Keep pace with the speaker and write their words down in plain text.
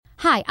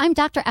Hi, I'm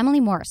Dr. Emily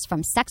Morse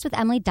from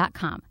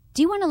SexWithEmily.com.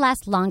 Do you want to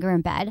last longer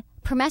in bed?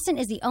 Promescent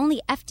is the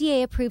only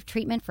FDA-approved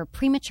treatment for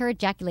premature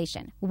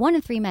ejaculation. 1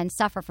 in 3 men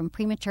suffer from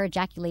premature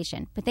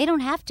ejaculation, but they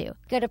don't have to.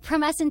 Go to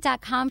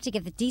Promescent.com to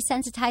get the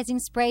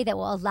desensitizing spray that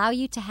will allow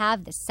you to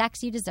have the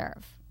sex you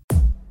deserve.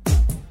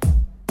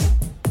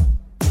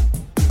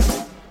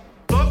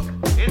 Look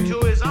into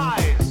his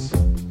eyes.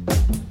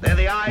 They're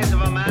the eyes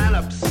of a man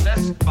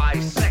obsessed by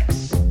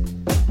sex.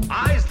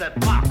 Eyes that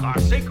mock our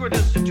sacred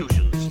institutions.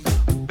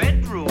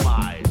 Bedroom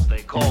eyes, they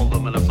call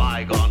them in a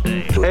bygone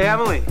day. Hey,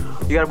 Emily,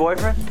 you got a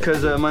boyfriend?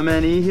 Because my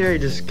man E here, he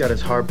just got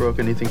his heart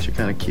broken. He thinks you're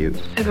kind of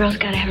cute. A girl's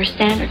got to have her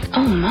standards.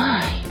 Oh,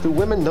 my. Do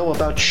women know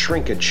about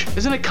shrinkage?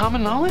 Isn't it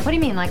common knowledge? What do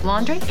you mean, like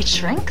laundry? It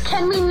shrinks?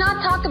 Can we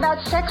not talk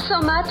about sex so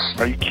much?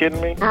 Are you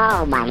kidding me?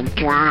 Oh my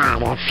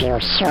God, it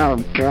feels so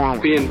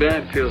good. Being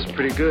bad feels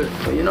pretty good.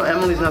 But you know,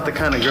 Emily's not the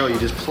kind of girl you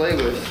just play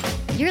with.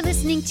 You're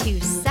listening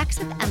to Sex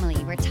with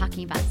Emily. We're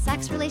talking about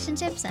sex,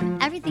 relationships,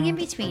 and everything in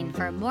between.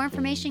 For more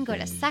information, go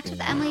to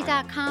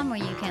sexwithemily.com where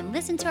you can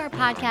listen to our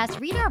podcast,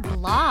 read our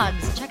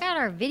blogs, check out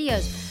our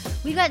videos.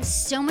 We've got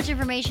so much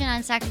information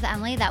on Sex with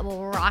Emily that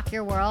will rock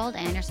your world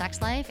and your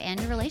sex life and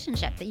your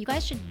relationship that you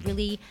guys should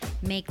really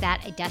make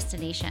that a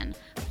destination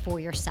for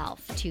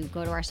yourself to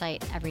go to our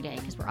site every day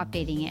because we're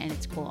updating it and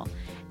it's cool.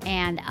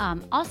 And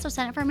also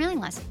sign up for our mailing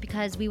list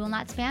because we will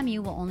not spam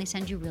you. We'll only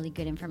send you really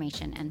good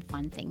information and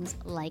fun things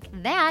like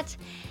that.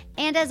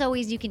 And as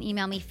always, you can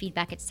email me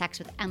feedback at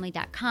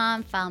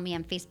sexwithemily.com. Follow me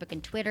on Facebook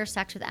and Twitter,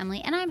 Sex with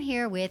Emily. And I'm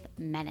here with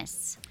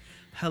Menace.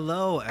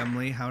 Hello,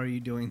 Emily. How are you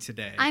doing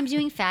today? I'm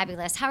doing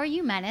fabulous. How are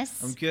you,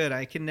 Menace? I'm good.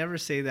 I can never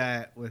say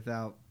that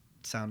without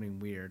sounding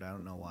weird. I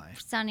don't know why.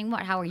 Sounding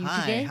what? How are you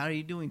today? Hi, how are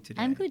you doing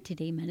today? I'm good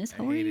today, Menace.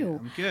 How are you?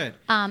 I'm good.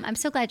 I'm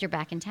so glad you're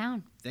back in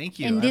town. Thank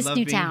you. In this I love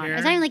new being town. here.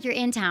 It's not even like you're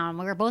in town.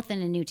 We're both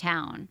in a new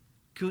town.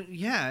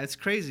 Yeah, it's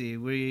crazy.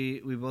 We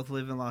both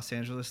live in Los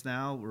Angeles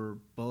now. We're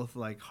both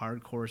like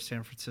hardcore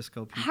San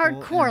Francisco people.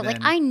 Hardcore. Like,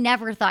 I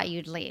never thought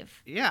you'd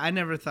leave. Yeah, I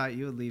never thought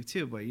you would leave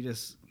too, but you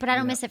just... But I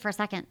don't miss it for a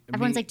second.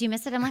 Everyone's like, do you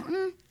miss it? I'm like,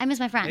 I miss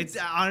my friends. It's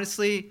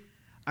honestly...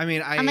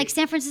 I'm like,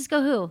 San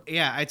Francisco who?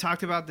 Yeah, I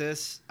talked about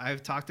this.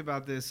 I've talked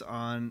about this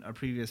on a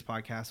previous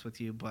podcast with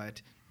you,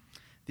 but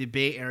the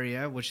Bay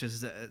Area, which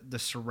is the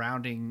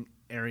surrounding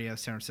area of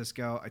San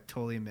Francisco, I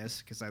totally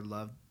miss because I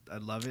love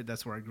it.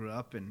 That's where I grew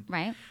up, and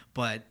right.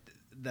 But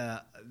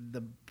the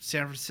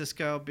San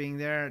Francisco being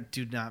there,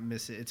 do not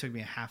miss it. It took me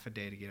a half a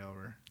day to get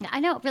over. I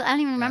know. I don't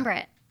even remember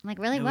it. I'm like,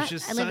 really? What?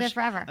 I lived there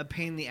forever. A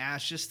pain in the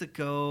ass just to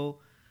go.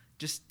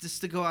 Just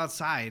to go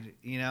outside,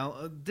 you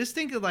know. Just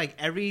think of like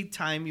every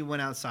time you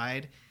went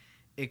outside,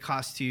 it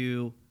cost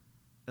you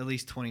at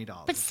least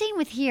 $20. But same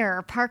with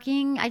here,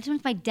 parking. I just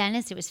went to my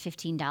dentist; it was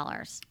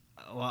 $15.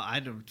 Well, I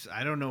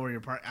don't know where you're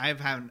parking. I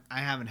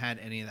haven't had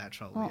any of that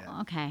trouble yet.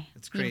 Okay,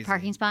 it's crazy. You have a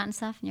parking spot and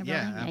stuff in your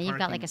building. Yeah, you've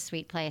got like a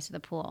sweet place with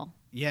a pool.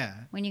 Yeah.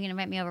 When are you gonna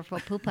invite me over for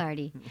a pool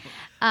party? When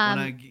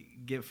I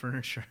get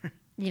furniture.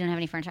 You don't have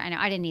any furniture. I know.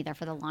 I didn't either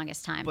for the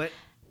longest time. But.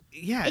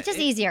 Yeah, it's just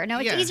easier. No,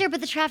 it's easier,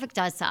 but the traffic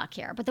does suck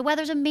here. But the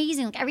weather's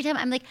amazing. Like every time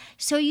I'm like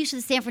so used to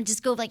the San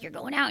Francisco, like you're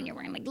going out and you're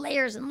wearing like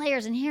layers and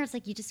layers, and here it's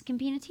like you just can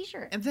be in a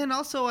t-shirt. And then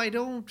also I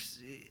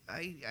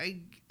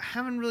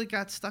haven't really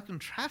got stuck in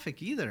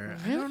traffic either.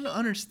 Really? I don't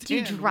understand. Do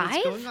you drive?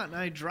 What's going on.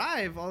 I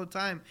drive all the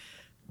time.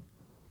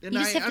 And you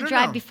just have to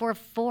drive before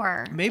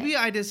 4. Maybe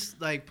I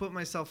just like put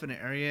myself in an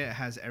area that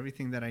has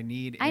everything that I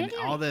need, and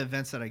all the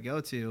events that I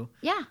go to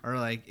are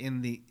like in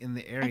the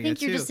area. I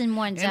think you're just in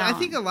one zone. And I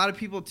think a lot of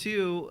people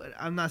too.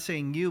 I'm not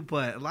saying you,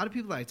 but a lot of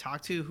people that I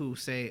talk to who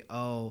say,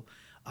 "Oh,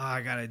 I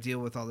got to deal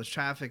with all this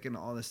traffic and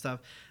all this stuff."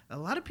 A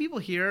lot of people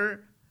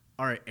here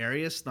are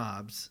area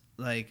snobs.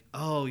 Like,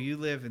 oh, you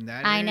live in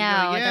that area? I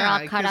know. They're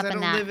all caught up in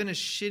that. I don't live in a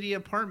shitty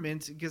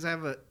apartment because I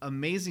have an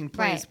amazing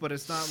place, but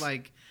it's not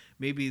like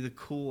maybe the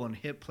cool and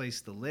hip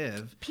place to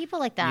live. People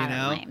like that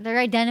are lame. They're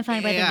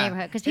identifying by their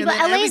neighborhood. Because people,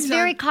 LA is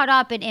very caught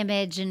up in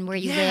image and where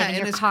you live in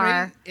your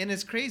car. And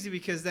it's crazy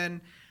because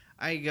then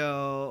I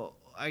go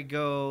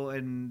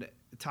and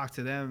talk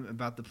to them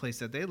about the place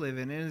that they live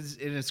in, and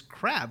it's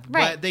crap.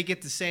 Right. But they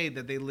get to say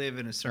that they live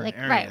in a certain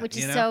area. Right, which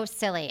is so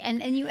silly.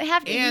 And you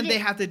have to... And they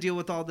have to deal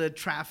with all the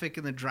traffic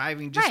and the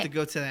driving just to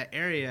go to that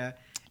area.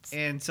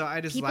 And so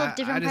I just laugh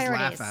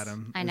at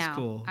them. I know. It's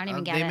cool. I don't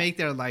even get it. They make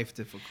their life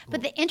difficult.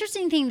 But the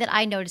interesting thing that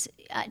I noticed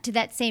to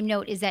that same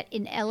note is that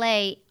in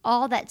LA,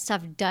 all that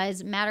stuff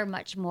does matter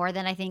much more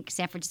than I think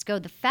San Francisco.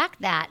 The fact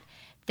that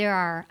there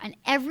are on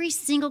every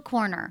single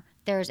corner,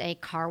 there's a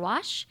car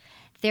wash,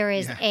 there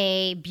is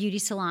a beauty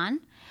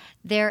salon,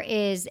 there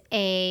is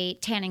a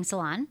tanning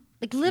salon,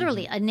 like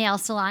literally a nail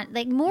salon,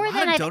 like more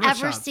than I've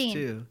ever seen.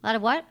 Too. A lot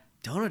of what?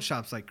 Donut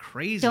shops like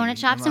crazy. Donut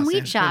shops and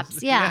weed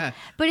shops, yeah.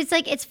 But it's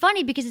like, it's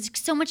funny because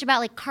it's so much about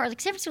like cars.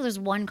 Like San Francisco, there's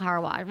one car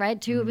wash, right?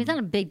 Two. I mean, it's not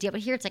a big deal, but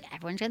here it's like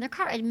everyone's in their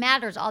car. It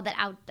matters, all that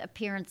out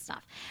appearance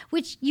stuff,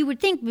 which you would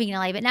think being in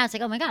LA, but now it's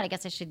like, oh my God, I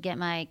guess I should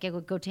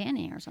go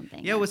tanning or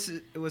something. Yeah,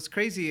 what's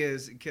crazy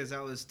is because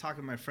I was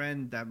talking to my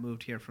friend that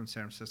moved here from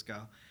San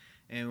Francisco,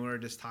 and we were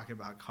just talking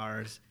about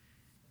cars,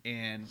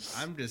 and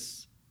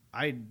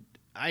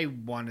I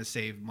want to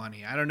save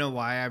money. I don't know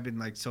why I've been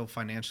like so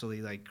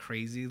financially like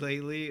crazy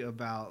lately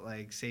about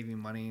like saving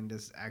money and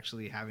just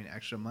actually having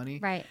extra money.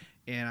 Right.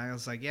 And I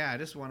was like, yeah, I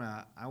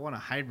want a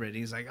hybrid. And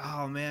he's like,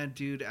 oh man,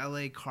 dude,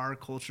 LA car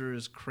culture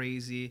is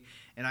crazy.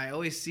 And I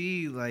always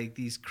see like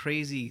these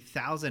crazy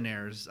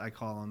thousandaires, I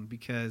call them,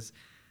 because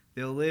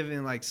they'll live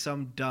in like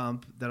some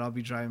dump that I'll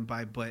be driving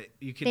by, but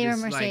you can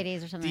just Mercedes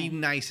like or something. the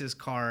nicest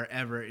car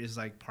ever is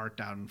like parked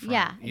out in front.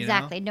 Yeah, you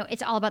exactly. know? No,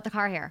 it's all about the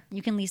car here.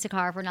 You can lease a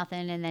car for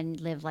nothing and then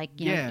live like,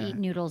 you know, eat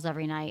noodles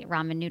every night,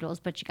 ramen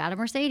noodles, but you got a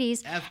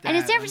Mercedes. F and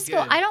in that, San I'm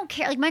Francisco, good. I don't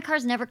care. Like my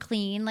car's never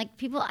clean. Like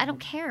people, I don't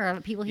care.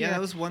 People here. Yeah, that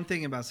was one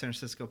thing about San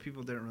Francisco.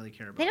 People didn't really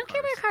care about They don't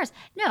care about cars.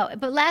 No,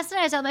 but last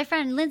night I saw my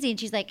friend Lindsay and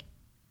she's like,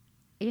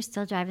 are you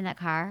still driving that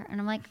car? And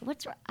I'm like,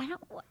 what's wrong? I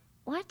don't,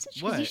 what? She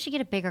goes, you should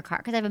get a bigger car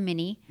because I have a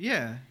Mini.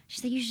 Yeah.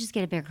 She's like, you should just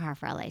get a bigger car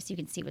for LA so you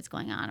can see what's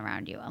going on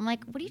around you. I'm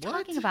like, what are you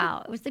talking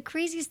about? It was the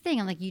craziest thing.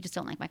 I'm like, you just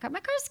don't like my car. My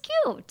car's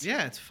cute.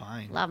 Yeah, it's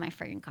fine. Love my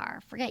friggin'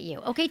 car. Forget you.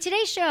 Okay,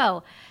 today's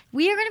show,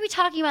 we are going to be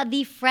talking about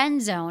the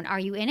friend zone.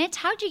 Are you in it?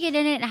 How'd you get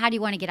in it and how do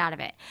you want to get out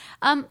of it?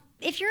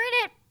 If you're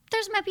in it,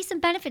 there's might be some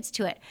benefits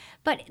to it.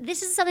 But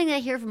this is something that I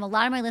hear from a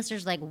lot of my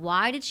listeners, like,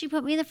 why did she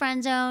put me in the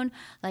friend zone?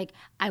 Like,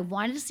 I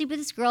wanted to sleep with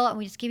this girl and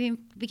we just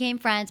became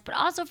friends. But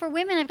also for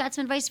women, I've got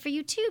some advice for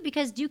you too,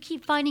 because you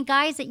keep finding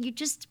guys that you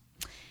just,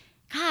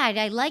 God,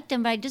 I liked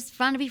them, but I just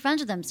want to be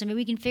friends with them. So maybe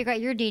we can figure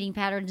out your dating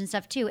patterns and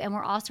stuff too. And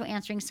we're also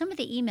answering some of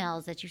the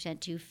emails that you sent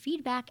to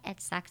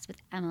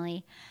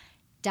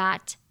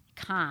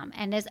feedback@sexwithemily.com.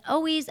 And as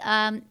always,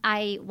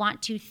 I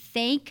want to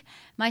thank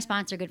my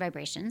sponsor, Good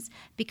Vibrations,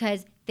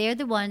 because they're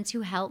the ones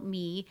who help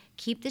me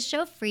keep this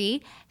show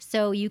free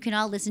so you can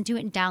all listen to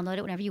it and download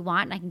it whenever you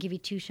want. And I can give you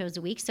 2 shows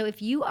a week. So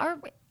if you are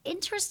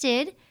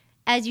interested,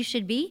 as you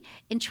should be,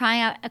 in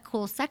trying out a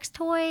cool sex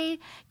toy,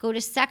 go to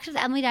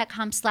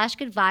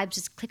sexwithemily.com/goodvibes.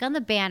 Just click on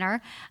the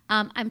banner.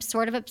 I'm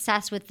sort of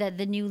obsessed with the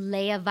new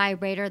Leia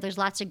vibrator. There's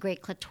lots of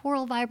great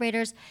clitoral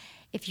vibrators.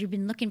 If you've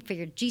been looking for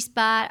your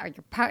G-spot or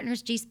your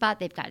partner's G-spot,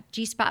 they've got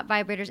G-spot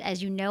vibrators.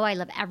 As you know, I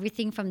love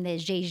everything from the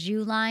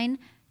Jeju line,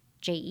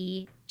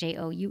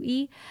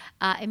 Jejoue.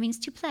 It means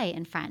to play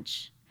in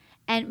French.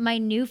 And my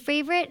new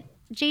favorite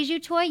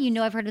Jeju toy, you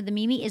know I've heard of the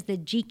Mimi, is the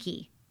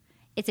G-key.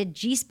 It's a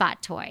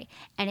G-spot toy,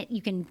 and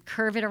you can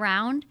curve it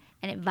around,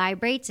 and it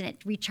vibrates, and it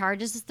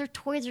recharges. Their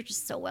toys are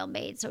just so well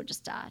made, so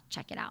just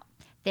check it out.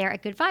 They're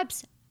at Good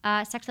Vibes,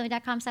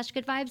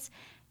 sexwithemily.com/goodvibes.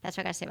 That's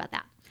what I got to say about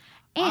that.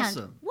 And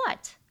awesome.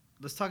 What?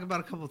 Let's talk about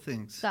a couple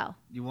things. Go.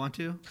 You want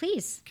to?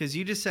 Please. Because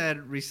you just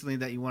said recently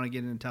that you want to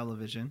get into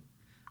television.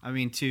 I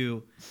mean,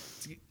 to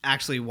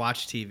actually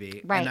watch TV.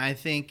 Right. And I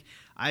think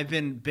I've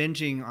been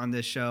binging on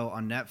this show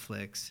on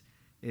Netflix,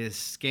 is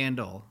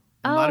Scandal.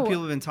 A lot of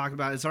people have been talking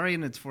about it. It's already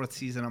in its 4th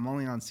season. I'm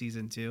only on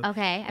season 2.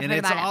 Okay, I've and heard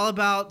it's about all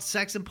about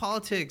sex and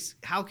politics.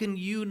 How can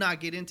you not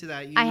get into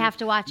that? I have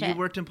to watch it. You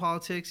worked in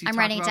politics. You I'm talk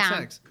writing it about down.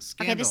 sex.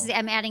 Scandal. Okay,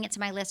 I'm adding it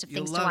to my list of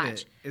You'll things to love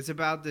watch. it. It's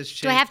about this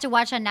chick. Do I have to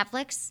watch on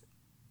Netflix?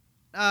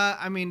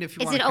 I mean, if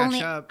you Is want it to catch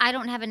only? up. I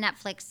don't have a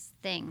Netflix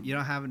thing. You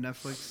don't have a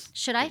Netflix?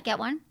 Should I get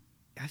one?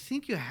 I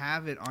think you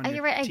have it on Oh, your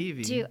you're right.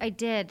 TV. I do. I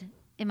did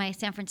in my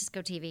San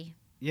Francisco TV.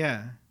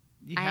 Yeah.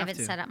 I haven't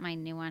set up my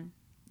new one.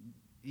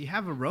 You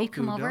have a Roku,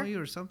 come over? don't you,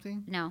 or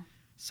something? No.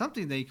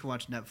 Something that you can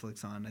watch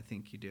Netflix on. I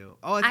think you do.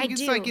 Oh, I think it's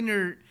do. like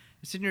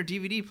it's in your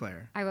DVD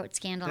player. I wrote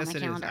Scandal Yes, on my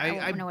it calendar. is.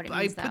 I don't know what it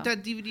means, I put though.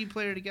 that DVD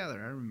player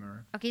together. I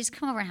remember. Okay, just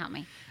come over and help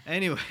me.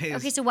 Anyways.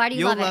 Okay, so why do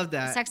you you'll love it?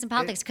 that. Sex and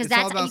politics, because It's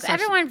all that's about sex.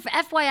 everyone.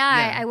 FYI,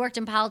 Yeah. I worked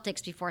in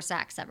politics before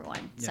sex.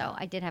 Everyone, Yeah. so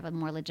I did have a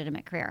more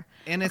legitimate career.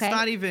 And it's Okay?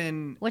 not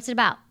even. What's it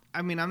about?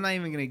 I mean, I'm not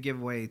even going to give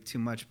away too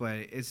much, but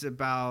it's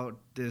about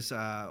this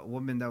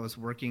woman that was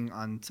working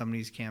on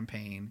somebody's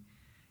campaign,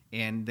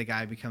 and the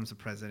guy becomes the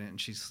president,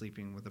 and she's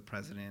sleeping with the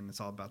president. And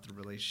it's all about the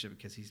relationship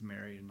because he's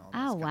married and all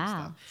this Oh kind of wow,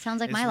 stuff. sounds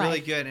like It's my really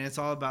life. good, and it's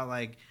all about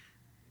like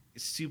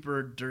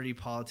super dirty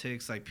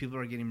politics. Like people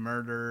are getting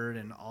murdered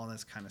and all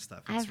this kind of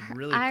stuff. It's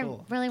really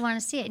cool. I really want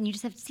to see it, and you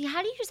just have to see.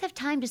 How do you just have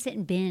time to sit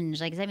and binge?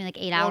 Like, does that mean like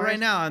 8 Well, hours? right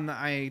now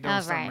I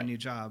don't start my right. new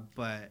job,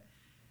 but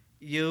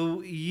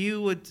you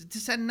would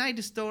just at night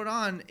just throw it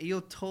on.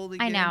 You'll totally.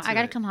 Get I know. Into I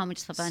got to it. come home and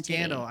just flip on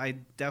Scandal. TV. I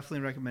definitely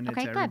recommend it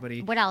Okay, to good.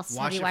 everybody. What else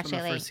have you it watched from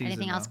the lately? first season,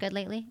 Anything else though. good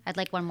lately? I'd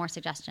like one more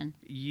suggestion.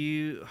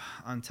 You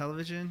on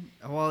television?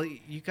 Well,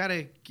 you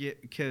gotta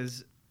get,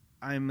 because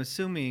I'm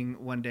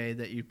assuming one day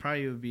that you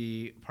probably would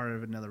be part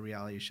of another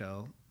reality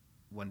show.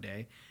 One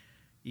day,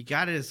 you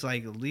gotta just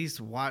like at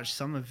least watch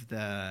some of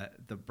the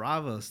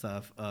Bravo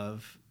stuff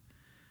of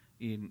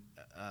the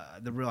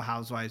Real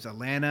Housewives,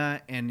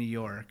 Atlanta and New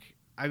York.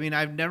 I mean,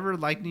 I've never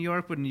liked New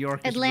York, but New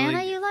York is Atlanta,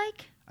 really, you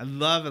like? I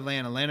love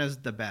Atlanta. Atlanta's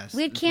the best.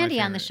 We had It's my Candy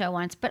on the favorite. show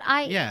once, but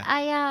I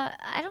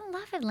don't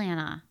love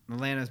Atlanta.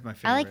 Atlanta's my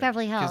favorite. I like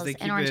Beverly 'cause Hills they and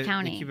keep Orange it-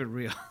 County. They keep it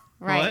real.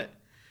 Right. What?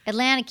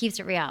 Atlanta keeps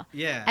it real.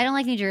 Yeah. I don't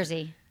like New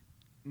Jersey.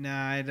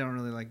 Nah, I don't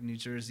really like New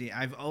Jersey.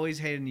 I've always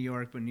hated New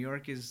York, but New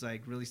York is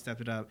like really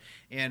stepped it up.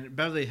 And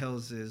Beverly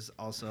Hills is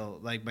also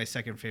like my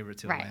second favorite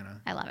to Right.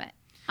 Atlanta. I love it.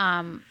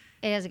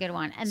 It is a good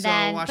one. And So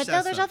then, watch but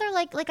that there's stuff. other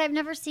like I've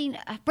never seen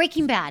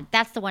Breaking Bad.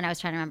 That's the one I was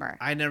trying to remember.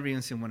 I never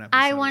even seen one episode.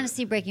 I want of to it.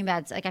 see Breaking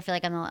Bad. Like I feel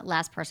like I'm the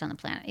last person on the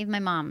planet. Even my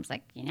mom's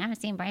like, you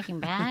haven't seen Breaking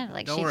Bad?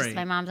 Like Don't worry.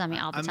 my mom's on me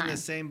all the I'm time. in the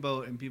same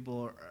boat, and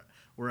people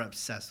were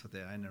obsessed with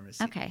it. I never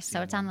seen. Okay, so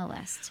seen it's one. on the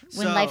list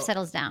when So- life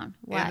settles down.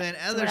 What? And then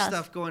So other what else?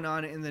 stuff going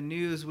on in the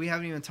news. We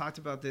haven't even talked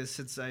about this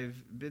since I've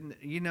been.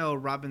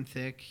 Robin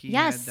Thick. He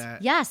Yes, had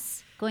that.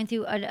 yes, going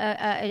through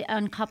a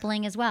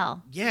uncoupling as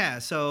well. Yeah.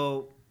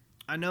 So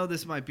I know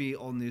this might be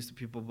old news to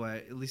people, but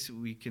at least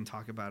we can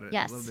talk about it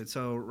Yes. a little bit.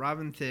 So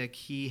Robin Thick,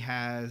 he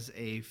has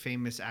a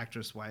famous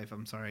actress wife.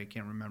 I'm sorry, I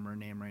can't remember her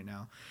name right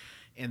now.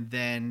 And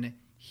then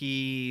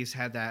he's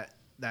had that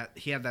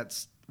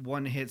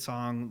one hit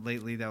song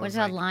lately that What's was it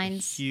called? like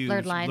Lines? huge.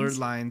 Blurred Lines? Blurred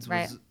Lines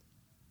Right. was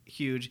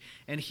huge.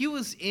 And he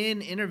was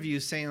in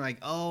interviews saying like,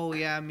 "Oh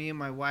yeah, me and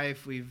my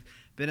wife, we've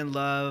been in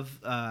love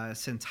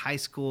since high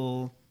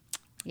school."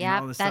 and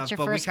Yeah, all this that's stuff. your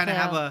But first we kind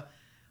of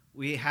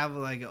clue. have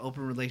like an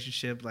open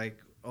relationship, like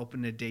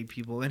open to date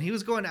people. And he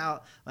was going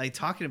out like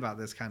talking about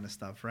this kind of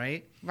stuff,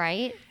 right?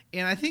 Right?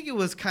 And I think it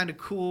was kind of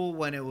cool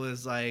when it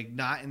was like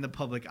not in the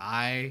public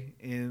eye,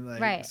 and like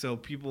Right. so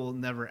people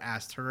never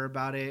asked her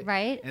about it.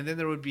 Right. And then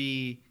there would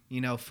be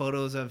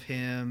photos of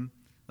him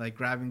like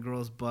grabbing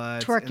girls'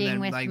 butts, Twerking and then,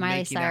 with like, Miley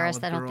making out Cyrus,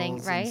 with that whole thing,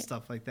 girls right? and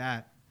stuff like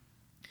that.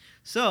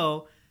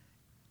 So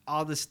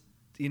all this,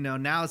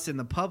 now it's in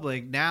the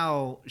public.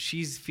 Now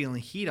she's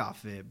feeling heat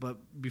off of it, but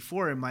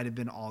before it might have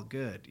been all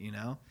good,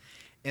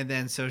 And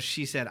then so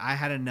she said, "I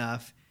had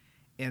enough."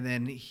 And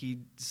then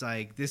he's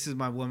like, "This is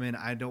my woman.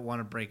 I don't want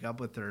to break up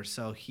with her."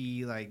 So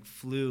he like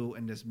flew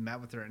and just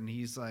met with her, and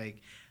he's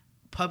like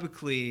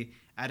publicly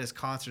at his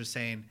concert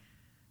saying,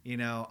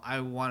 "I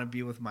want to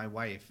be with my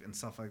wife," and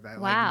stuff like that.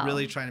 Wow. Like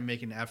really trying to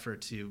make an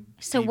effort to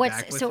So be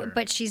back with her.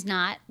 but she's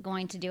not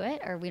going to do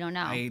it, or we don't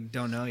know. I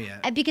don't know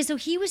yet. Because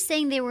he was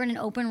saying they were in an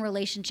open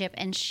relationship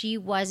and she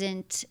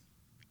wasn't.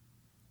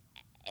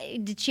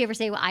 Did she ever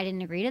say, "Well, I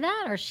didn't agree to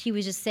that," or she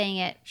was just saying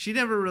it? She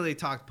never really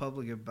talked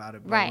public about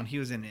it, but Right. when he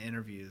was in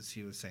interviews,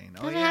 he was saying,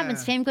 "Oh That's yeah, what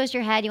happens. Fame goes to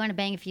your head. You want to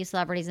bang a few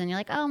celebrities, and you're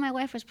like, "Oh, my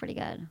wife was pretty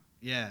good."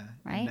 yeah."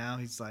 Right? And now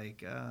he's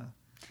like, Who "I want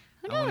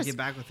to knows? get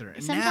back with her."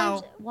 And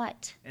Sometimes now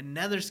what?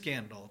 another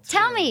scandal.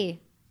 Tell too. me.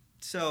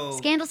 So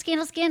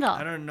Scandal.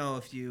 I don't know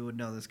if you would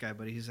know this guy,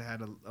 but he's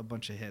had a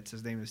bunch of hits.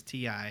 His name is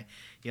T.I.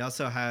 He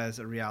also has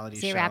a reality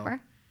Is he show. a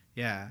rapper?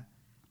 Yeah.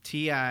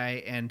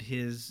 T.I. and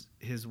his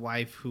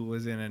wife, who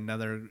was in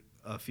another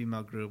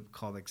female group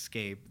called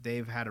Escape,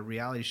 they've had a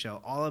reality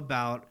show all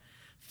about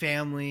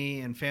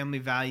family and family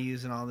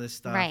values and all this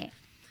stuff. Right.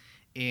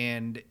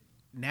 And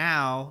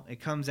now it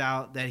comes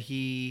out that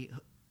he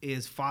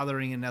is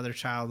fathering another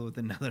child with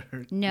another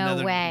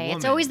No way. It's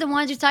woman. always the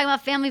ones who's talking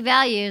about family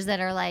values that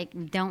are like,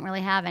 don't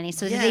really have any.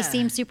 So did they Yeah.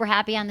 seem super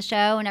happy on the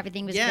show and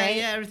everything was great?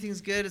 Yeah, everything's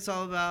good. It's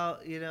all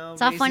about,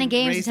 It's all fun and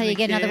games until you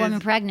get another woman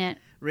pregnant.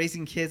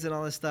 Raising kids and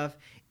all this stuff.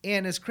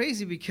 And it's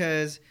crazy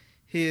because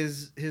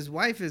his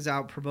wife is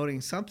out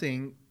promoting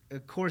something.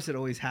 Of course, it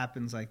always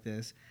happens like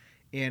this.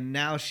 And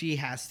now she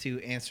has to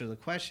answer the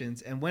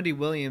questions. And Wendy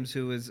Williams,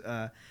 who is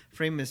a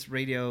famous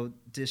radio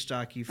disc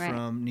jockey Right.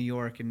 from New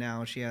York, and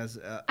now she has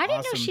I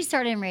didn't know she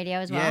started in radio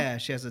as well. Yeah,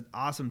 she has an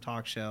awesome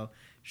talk show.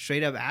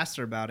 Straight up asked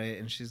her about it,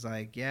 and she's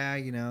like, "Yeah,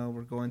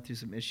 we're going through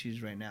some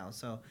issues right now."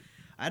 So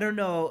I don't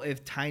know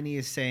if Tiny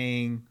is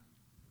saying,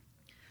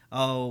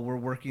 "Oh, we're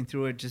working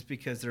through it," just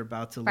because they're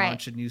about to Right.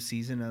 launch a new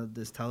season of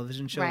this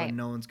television show Right. and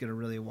no one's gonna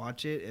really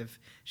watch it. If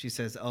she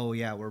says, "Oh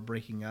yeah, we're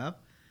breaking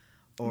up,"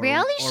 or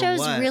Reality shows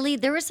what. really.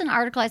 There was an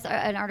article,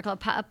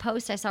 a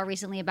post I saw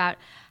recently about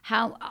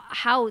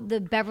how the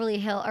Beverly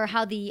Hill or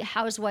how the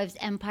Housewives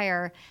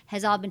empire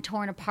has all been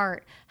torn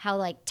apart. How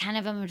like 10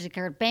 of them have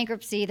declared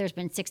bankruptcy. There's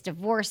been 6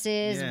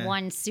 divorces, Yeah.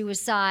 1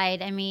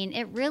 suicide. I mean,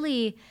 it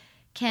really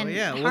can Oh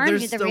yeah, well, harm you.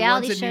 there's The the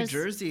reality ones in New shows.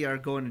 Jersey are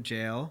going to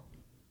jail.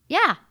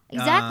 Yeah,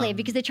 exactly.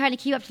 Because they're trying to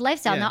keep up to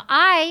lifestyle. yeah. Now,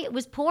 I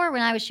was poor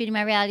when I was shooting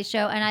my reality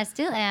show, and I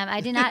still am.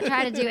 I did not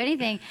try to do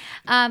anything.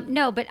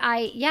 No, but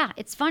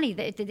it's funny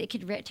that it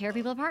could tear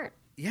people apart.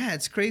 Yeah,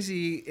 it's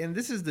crazy. And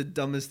this is the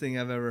dumbest thing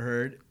I've ever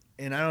heard.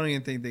 And I don't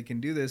even think they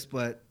can do this,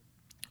 but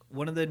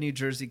one of the New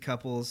Jersey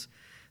couples,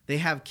 they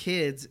have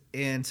kids,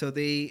 and so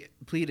they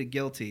pleaded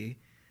guilty.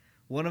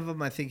 One of them,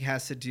 I think,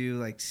 has to do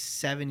like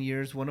 7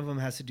 years. One of them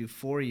has to do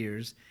 4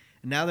 years.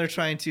 And now they're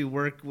trying to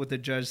work with the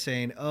judge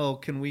saying, "Oh,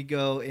 can we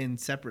go in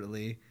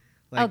separately?"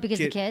 Like, because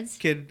the kids?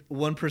 Could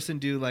one person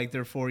do like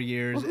their 4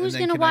 years? Well, who's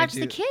going to watch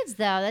the kids,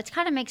 though? That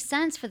kind of makes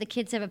sense for the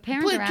kids to have a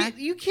parent But around.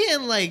 you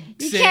can't like.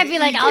 You can't be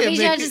like, "I'll be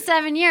judged to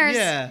 7 years."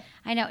 Yeah.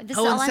 I know. This is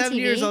Oh, all in on 7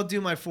 TV. years, I'll do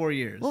my 4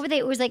 years. What were they?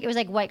 It was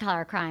like white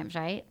collar crimes,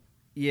 right?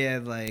 Yeah,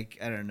 like,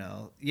 I don't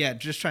know. Yeah,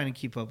 just trying to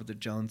keep up with the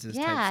Joneses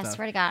type Yeah, I stuff.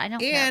 swear to God, I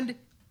don't. And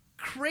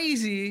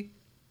crazy,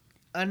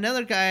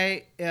 another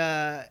guy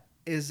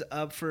is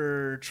up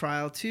for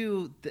trial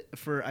too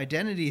for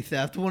identity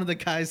theft. One of the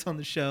guys on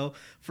the show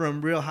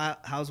from Real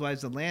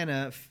Housewives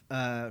Atlanta,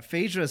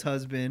 Phaedra's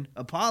husband,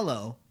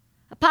 Apollo.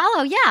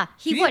 Apollo, yeah.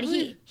 He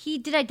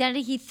did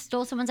identity. He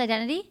stole someone's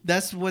identity.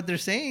 That's what they're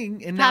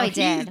saying. And Probably now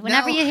did.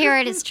 Whenever you hear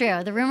it, it's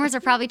true. The rumors are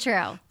probably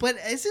true. But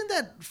isn't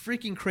that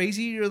freaking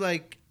crazy? You're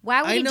like,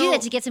 why would he do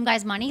that? To get some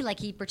guy's money? Like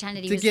he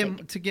pretended he was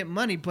to get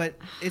money, but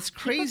it's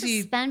crazy.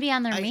 People spend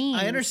beyond their means.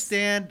 I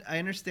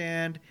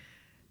understand.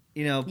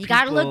 You know, you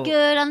gotta look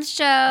good on the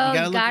show.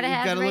 You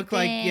gotta look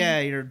like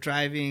you're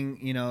driving,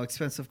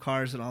 expensive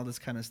cars and all this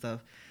kind of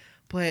stuff.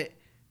 But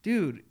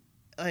dude,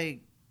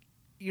 like,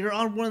 you're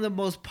on one of the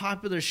most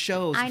popular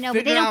shows. I know,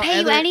 but they don't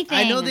pay you anything.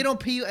 I know they don't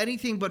pay you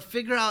anything, but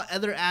figure out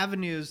other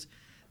avenues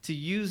to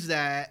use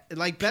that.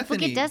 Like Bethany.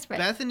 People get desperate.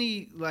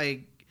 Bethany,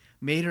 like,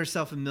 made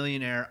herself a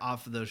millionaire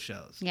off of those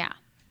shows. Yeah.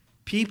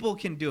 People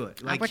can do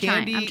it. Like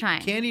I'm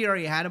trying. Candy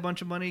already had a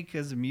bunch of money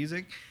because of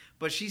music.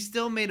 But she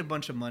still made a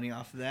bunch of money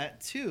off of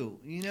that, too,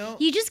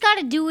 You just got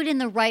to do it in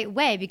the right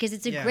way because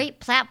it's a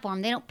great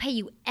platform. They don't pay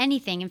you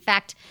anything. In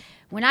fact,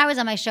 when I was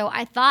on my show,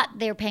 I thought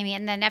they were paying me.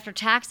 And then after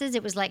taxes,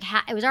 it was like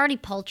it was already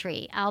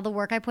paltry. All the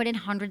work I put in,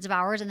 hundreds of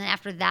hours. And then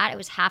after that, it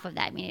was half of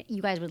that. I mean,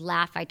 you guys would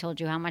laugh if I told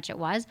you how much it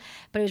was.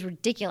 But it was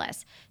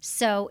ridiculous.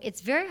 So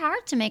it's very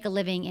hard to make a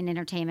living in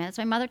entertainment. That's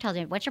why my mother tells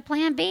me, what's your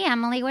plan B,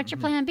 Emily? What's your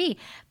plan B?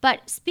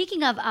 But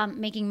speaking of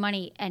making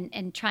money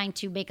and trying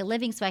to make a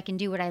living so I can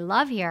do what I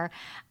love here,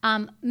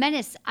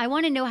 Menace, I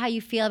want to know how you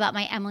feel about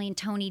my Emily and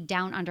Tony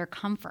Down Under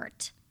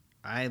Comfort.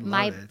 I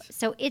love it.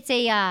 So it's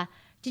a...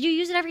 did you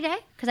use it every day?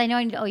 Because I know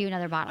I need to owe you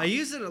another bottle. I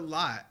use it a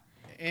lot.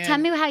 And tell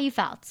me how you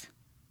felt.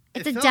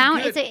 It's a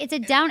down. It's a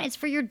down. It's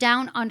for your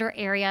down under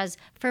areas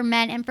for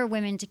men and for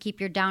women to keep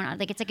your down.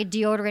 Like it's like a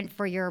deodorant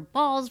for your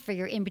balls, for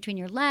your in between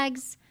your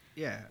legs.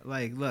 Yeah,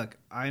 like look,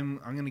 I'm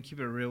gonna keep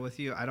it real with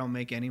you. I don't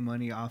make any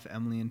money off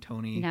Emily and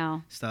Tony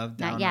stuff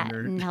down not yet.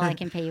 under. Until I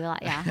can pay you a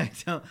lot. Yeah,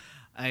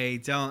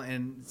 I don't,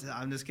 and so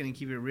I'm just gonna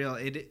keep it real.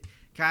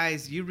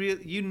 Guys,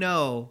 you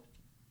know,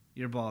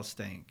 your balls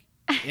stink.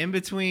 In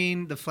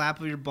between the flap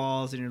of your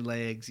balls and your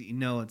legs,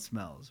 it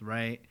smells,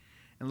 right?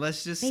 And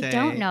let's just say... They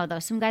don't know, though.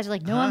 Some guys are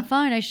like, no, I'm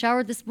fine. I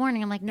showered this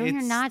morning. I'm like, no,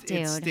 you're not,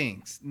 dude. It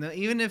stinks. No,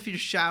 even if you're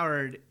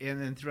showered and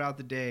then throughout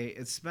the day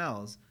it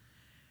smells,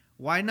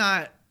 why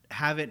not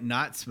have it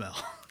not smell?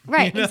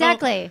 Right,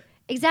 exactly.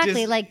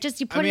 Exactly. Just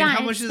you put it on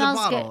and it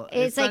smells good.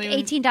 It's like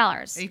 $18.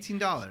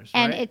 $18, right?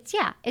 And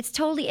it's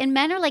totally... And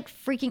men are like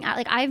freaking out.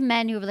 Like I have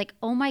men who are like,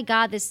 oh my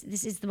God, this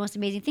is the most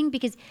amazing thing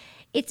because...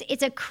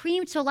 It's a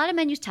cream. So a lot of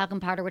men use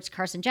talcum powder, which is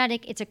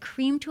carcinogenic. It's a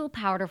cream to a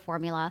powder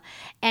formula,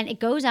 and it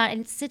goes on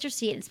and it's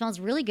citrusy and it smells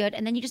really good.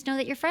 And then you just know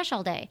that you're fresh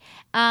all day.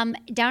 Down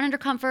Under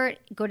Comfort.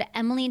 Go to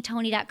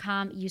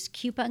emilyandtony.com. Use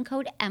coupon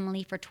code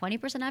Emily for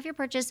 20% off your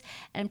purchase.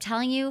 And I'm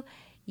telling you,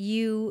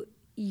 you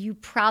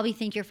probably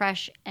think you're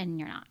fresh and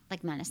you're not.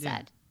 Like Menace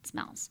said. It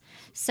smells.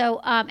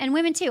 So, and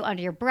women too,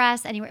 under your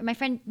breasts, anywhere. My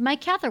friend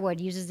Mike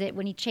Catherwood uses it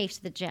when he chafes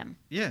at the gym.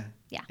 Yeah.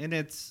 Yeah. And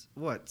it's,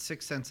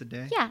 6 cents a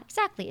day? Yeah,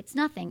 exactly. It's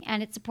nothing.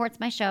 And it supports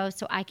my show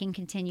so I can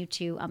continue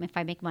to, if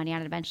I make money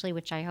on it eventually,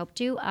 which I hope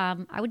to,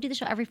 I would do the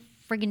show every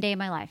friggin' day of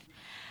my life.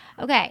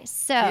 Okay,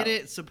 so. Get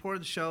it. Support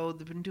the show.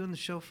 They've been doing the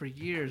show for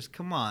years.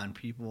 Come on,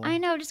 people. I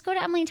know. Just go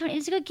to Emily and Tony.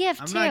 It's a good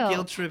gift, too. I'm not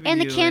guilt-tripping and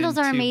the candles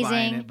are amazing.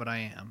 Buying it, but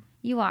I am.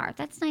 You are.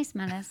 That's nice,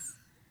 Menace.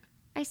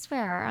 I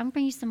swear. I'm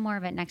bringing you some more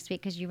of it next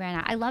week because you ran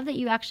out. I love that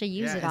you actually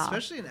use it all.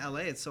 Especially in LA.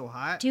 It's so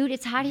hot. Dude,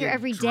 it's hot here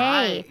every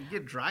day. You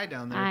get dry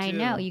down there, too. I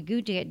know. You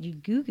get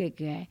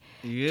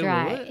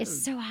dry.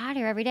 It's so hot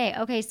here every day.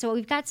 Okay, so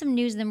we've got some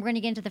news, and then we're going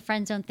to get into the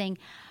friend zone thing.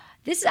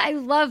 I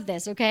love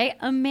this, okay?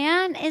 A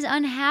man is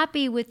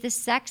unhappy with the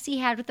sex he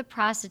had with a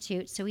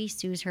prostitute, so he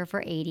sues her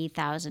for $80,000.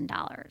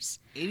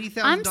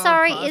 $80,000 I'm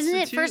sorry, prostitute? isn't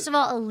it, first of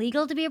all,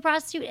 illegal to be a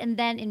prostitute? And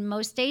then in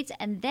most states,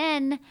 and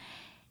then...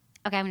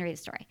 Okay, I'm going to read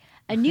the story.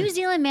 A New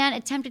Zealand man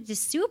attempted to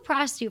sue a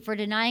prostitute for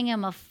denying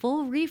him a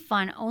full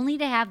refund only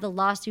to have the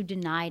lawsuit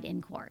denied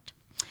in court.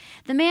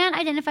 The man,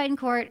 identified in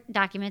court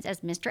documents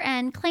as Mr.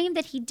 N, claimed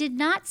that he did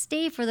not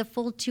stay for the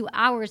full 2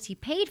 hours he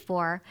paid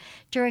for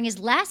during his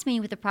last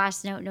meeting with a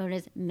prostitute known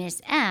as Miss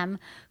M,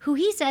 who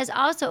he says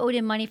also owed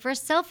him money for a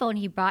cell phone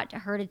he brought to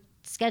her to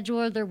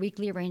schedule their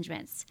weekly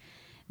arrangements.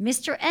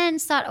 Mr. N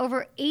sought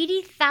over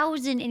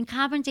 $80,000 in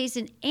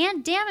compensation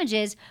and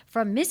damages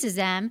from Mrs.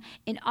 M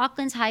in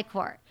Auckland's High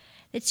Court.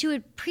 The two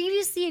had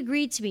previously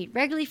agreed to meet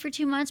regularly for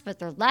 2 months, but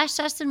their last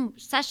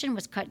session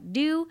was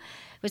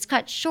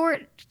cut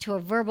short to a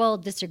verbal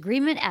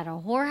disagreement at a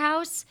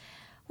whorehouse.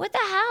 What the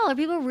hell? Are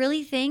people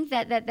really think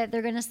that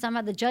they're going to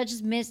somehow... The judge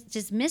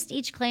dismissed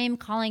each claim,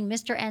 calling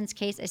Mr. N's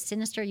case a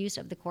sinister use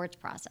of the court's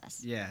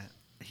process. Yeah.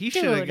 He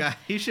should have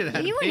had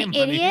Are you an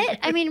idiot?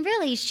 I mean,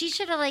 really, she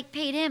should have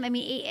paid him. I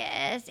mean,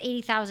 it's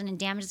 $80,000 in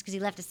damages because he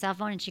left his cell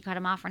phone and she cut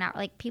him off for an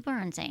hour. People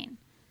are insane.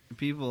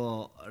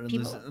 People are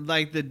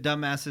like the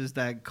dumbasses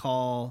that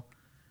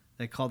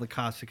they called the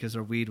cops because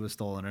their weed was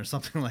stolen or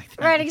something like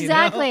that. Right,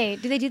 exactly. You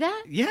know? Do they do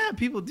that? Yeah,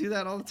 people do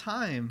that all the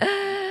time.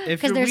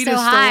 Because they're so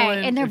high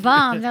and they're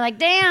bummed. They're like,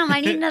 damn, I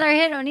need another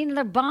hit. I need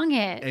another bong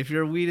hit. If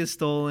your weed is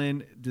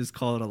stolen, just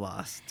call it a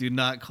loss. Do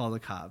not call the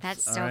cops.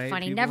 That's so right,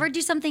 funny. people? Never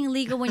do something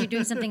illegal when you're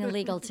doing something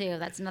illegal, too.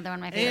 That's another one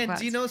of my favorite And quotes.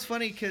 do you know what's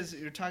funny? Because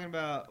you're talking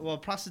about, well,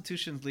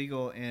 prostitution's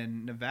legal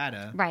in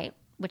Nevada. Right,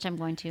 which I'm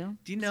going to.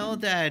 Do you know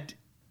that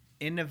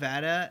in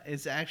Nevada,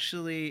 it's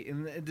actually,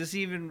 and this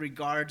even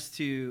regards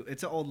to,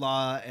 it's an old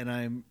law,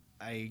 and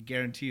I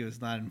guarantee you it's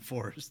not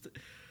enforced,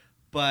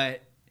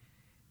 but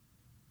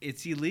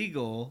it's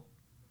illegal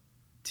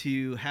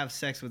to have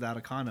sex without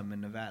a condom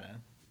in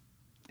Nevada.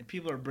 And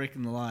people are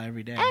breaking the law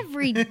every day.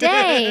 Every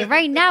day.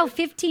 Right now,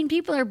 15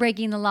 people are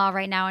breaking the law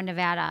right now in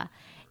Nevada.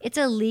 It's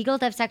illegal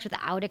to have sex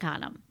without a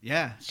condom.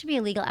 Yeah. It should be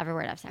illegal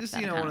everywhere to have sex Just,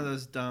 without a condom. one of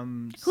those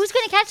dumb Who's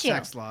going to catch you?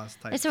 sex laws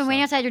type Someone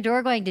waiting outside your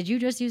door going, did you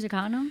just use a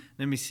condom?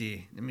 Let me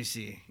see. Let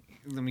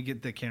me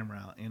get the camera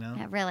out,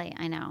 Yeah, really,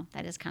 I know.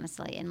 That is kind of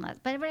silly.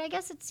 But I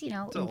guess it's, It's in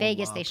an old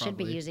Vegas, law, they should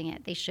be probably. using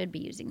it. They should be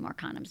using more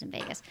condoms in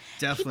Vegas.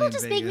 Definitely People in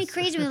just make me Vegas.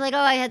 crazy when they're like, oh,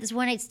 I had this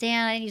one-night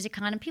stand. I didn't use a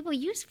condom. People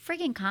use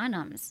friggin'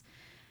 condoms.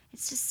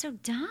 It's just so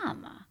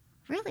dumb.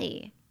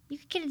 Really. You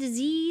could get a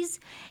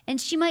disease,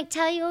 and she might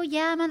tell you, oh,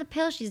 yeah, I'm on the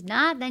pill. She's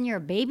not. Then you're a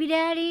baby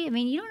daddy. I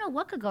mean, you don't know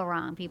what could go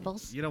wrong,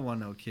 peoples. You don't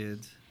want no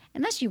kids.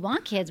 Unless you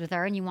want kids with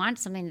her and you want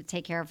something to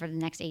take care of for the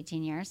next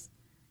 18 years.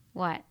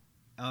 What?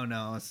 Oh,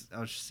 no. I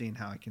was just seeing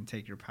how I can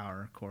take your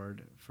power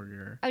cord for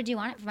your, Oh, do you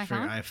want it for my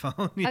phone? your iPhone.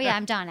 Oh, yeah,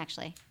 I'm done,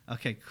 actually.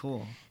 Okay,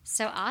 cool.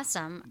 So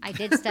awesome. I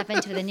did step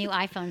into the new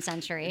iPhone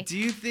century. Do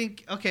you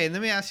think, okay,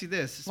 let me ask you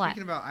this. What?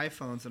 Speaking about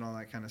iPhones and all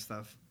that kind of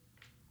stuff,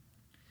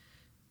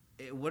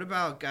 what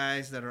about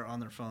guys that are on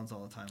their phones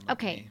all the time? Like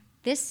Okay, me?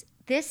 this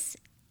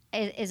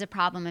is a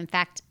problem. In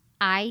fact,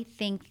 I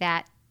think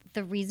that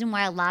the reason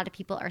why a lot of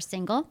people are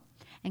single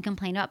and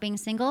complain about being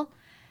single,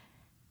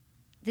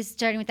 this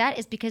starting with that,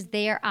 is because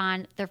they are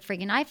on their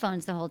friggin'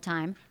 iPhones the whole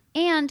time,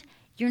 and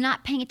you're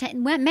not paying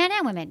attention, men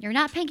and women, you're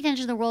not paying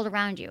attention to the world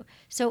around you.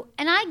 So,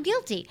 and I'm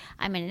guilty.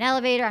 I'm in an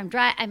elevator, I'm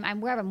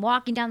wherever, I'm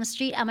walking down the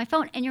street on my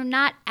phone, and you're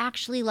not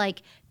actually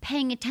like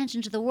paying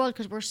attention to the world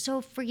because we're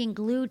so freaking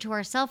glued to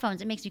our cell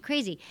phones. It makes me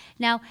crazy.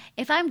 Now,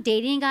 if I'm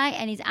dating a guy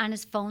and he's on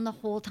his phone the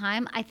whole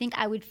time, I think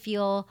I'd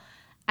feel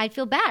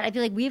bad. I'd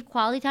feel like we have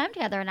quality time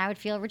together, and I would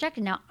feel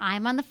rejected. Now,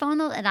 I'm on the phone,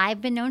 though, and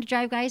I've been known to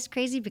drive guys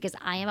crazy because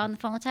I am on the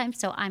phone all the time,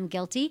 so I'm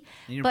guilty.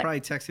 And you're But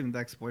probably texting with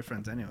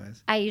ex-boyfriends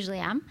anyways. I usually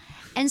am.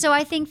 And so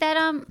I think that,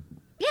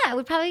 yeah,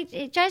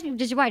 it drives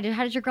me.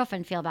 How did your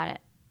girlfriend feel about it?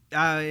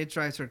 It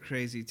drives her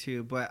crazy,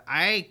 too. But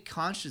I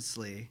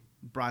consciously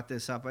brought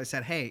this up. I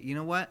said, hey, you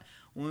know what?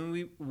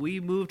 When we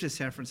moved to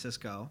San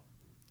Francisco,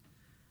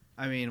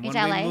 when It's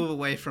we LA. move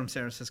away from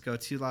San Francisco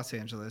to Los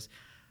Angeles,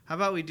 how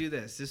about we do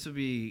this? This would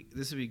be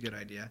a good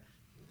idea.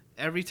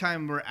 Every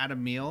time we're at a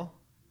meal,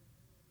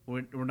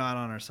 we're not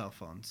on our cell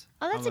phones.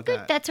 Oh, How that's a about good,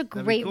 that? that's a That'd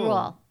be great cool.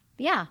 rule.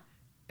 Yeah.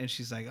 And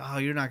she's like, oh,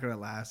 you're not going to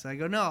last. I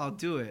go, no, I'll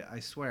do it.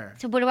 I swear.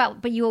 So what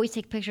about? But you always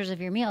take pictures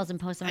of your meals and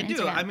post them on I do.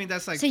 Instagram.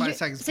 That's like so 5 you-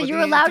 seconds. So But you're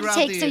then allowed to throughout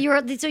take. the-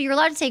 So you're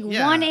allowed to take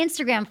Yeah. one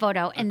Instagram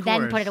photo and Of then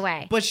course. put it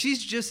away. But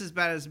she's just as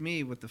bad as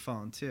me with the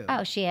phone, too.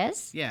 Oh, she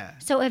is. Yeah.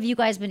 So have you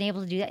guys been able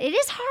to do that? It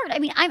is hard. I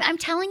mean, I'm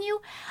telling you,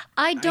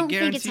 I don't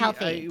think it's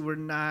healthy. We're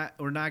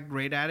not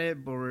great at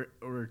it, but we're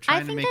I trying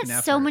to think make an that's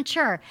effort. so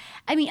mature.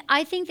 I mean,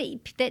 I think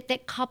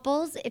that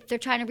couples, if they're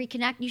trying to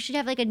reconnect, you should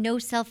have like a no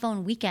cell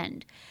phone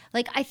weekend.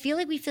 Like, I feel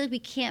like we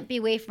can't be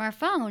away from our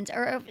phones,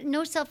 or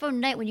no cell phone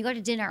night when you go to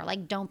dinner.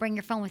 Like, don't bring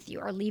your phone with you,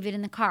 or leave it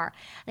in the car.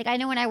 Like, I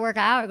know when I work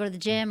out or go to the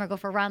gym or go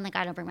for a run, like,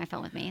 I don't bring my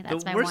phone with me.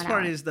 That's The my worst 1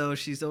 part hour. is, though,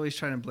 she's always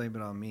trying to blame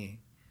it on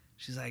me.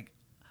 She's like,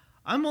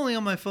 I'm only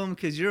on my phone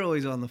because you're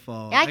always on the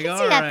phone. I can Like,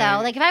 see that all though.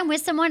 right. Like if I'm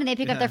with someone and they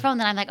pick up their Yeah. phone,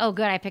 then I'm like, oh,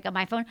 good, I pick up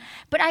my phone.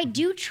 But I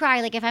do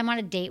try, like if I'm on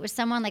a date with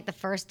someone, like the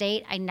first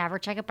date, I never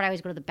check it, but I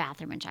always go to the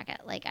bathroom and check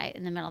it, like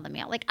in the middle of the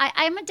meal. Like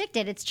I'm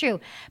addicted, it's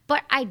true.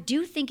 But I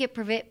do think it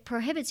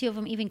prohibits you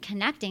from even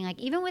connecting. Like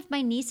even with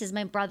my nieces,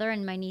 my brother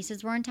and my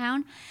nieces were in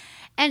town,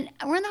 and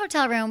we're in the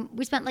hotel room.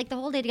 We spent like the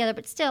whole day together,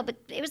 but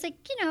it was like,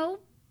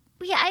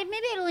 maybe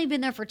I'd only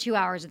been there for 2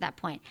 hours at that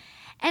point.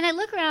 And I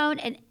look around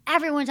and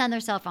everyone's on their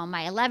cell phone.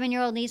 My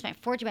 11-year-old niece, my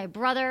 14, my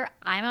brother,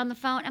 I'm on the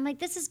phone. I'm like,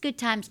 this is good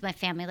times with my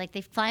family. Like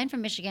they fly in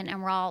from Michigan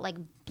and we're all like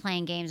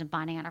playing games and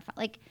bonding on our phone.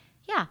 Like,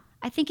 yeah,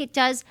 I think it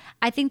does.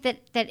 I think that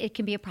it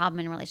can be a problem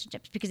in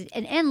relationships because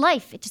in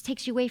life, it just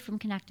takes you away from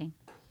connecting.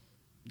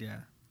 Yeah.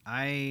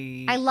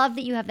 I love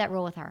that you have that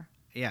rule with her.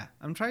 Yeah,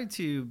 I'm trying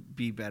to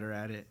be better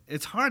at it.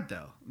 It's hard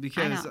though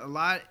because know. a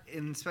lot,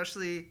 and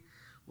especially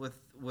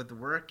with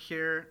work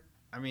here.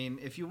 I mean,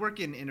 if you work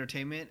in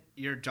entertainment,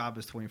 your job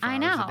is 24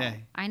 hours a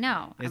day. I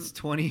know. It's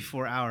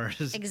 24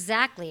 hours.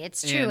 Exactly.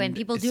 It's true. And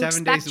people do 7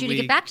 expect days you a to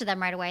get week. back to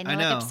them right away. And they're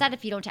I like know. upset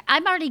if you don't.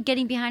 I'm already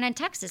getting behind on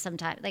texts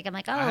sometimes. Like I'm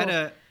like, oh.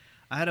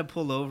 I had to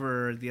pull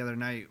over the other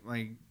night.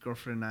 My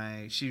girlfriend and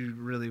I, she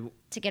really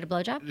To get a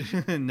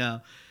blowjob?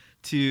 no,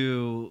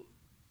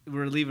 we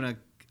were leaving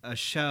a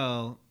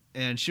show,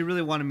 and she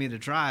really wanted me to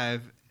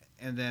drive.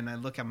 And then I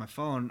look at my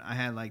phone. I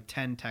had like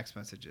 10 text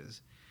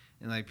messages.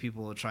 and like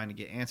people were trying to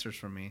get answers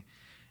from me.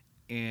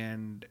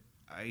 And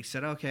I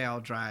said, okay,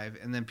 I'll drive.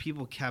 And then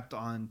people kept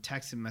on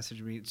texting,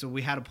 messaging me. So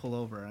we had to pull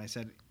over. And I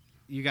said,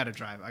 you got to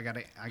drive. I got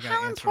to answer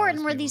How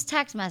important were people. these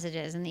text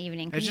messages in the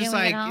evening? It's just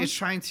like, it's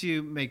trying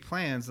to make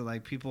plans that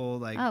like people,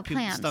 like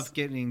plans. Stuff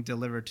getting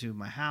delivered to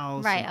my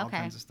house. Right, and all okay.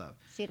 kinds of stuff.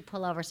 So you had to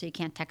pull over so you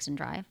can't text and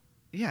drive.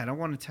 Yeah, I don't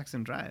want to text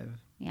and drive.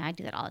 Yeah, I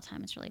do that all the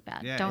time. It's really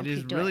bad. Yeah, Don't it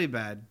is really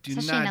bad. Do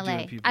Especially not in LA.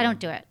 do it, people. I don't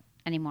do it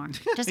anymore.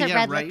 Just at yeah,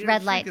 red right? You're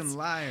red a lights. freaking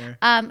liar.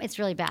 It's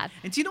really bad.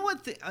 And do you know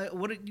what?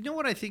 You know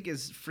what I think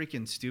is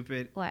freaking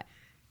stupid? What?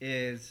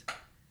 Is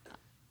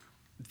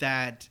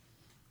that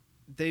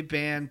they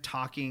banned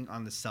talking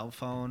on the cell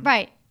phone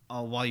Right.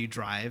 While you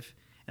drive.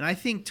 And I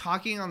think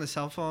talking on the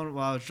cell phone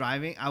while I was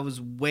driving, I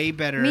was way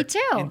better Me too.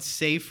 and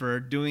safer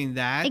doing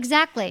that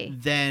Exactly.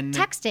 than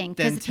texting,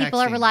 because people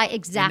are relying.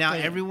 Exactly. And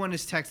now everyone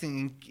is texting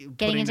and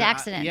Getting into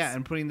accidents.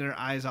 and putting their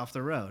eyes off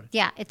the road.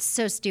 Yeah, it's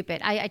so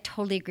stupid. I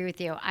totally agree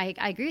with you. I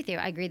agree with you.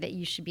 I agree that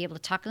you should be able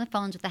to talk on the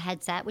phones with a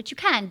headset, which you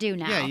can do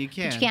now. Yeah, you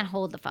can. But you can't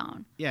hold the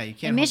phone. Yeah, you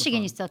can't. In hold the Michigan,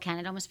 phone. you still can.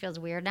 It almost feels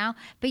weird now.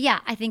 But yeah,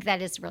 I think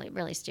that is really,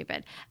 really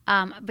stupid.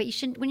 But you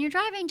shouldn't, when you're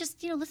driving,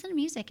 just listen to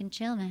music and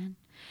chill, man.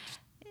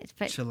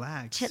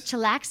 Chillax.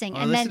 Chillaxing. Oh,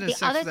 and then listen to the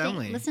Sex other with thing,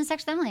 Emily. listen to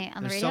Sex with Emily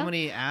on the There's radio. so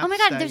many apps. Oh my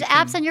God, that there's you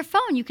apps can- on your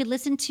phone you could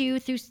listen to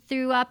through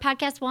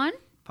Podcast One.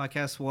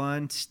 Podcast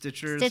One,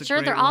 Stitcher.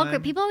 They're all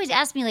great. People always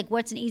ask me, like,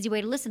 what's an easy way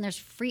to listen? There's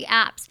free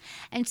apps.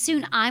 And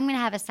soon I'm going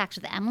to have a Sex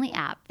with Emily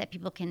app that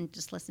people can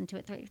just listen to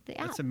it through the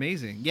app. That's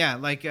amazing. Yeah,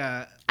 like.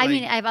 I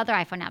mean, I have other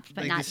iPhone apps,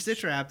 but like not. the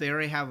Stitcher app, they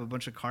already have a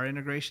bunch of car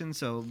integration.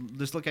 So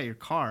just look at your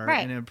car,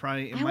 Right. and it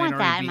I might want that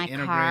already in be my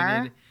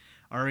integrated.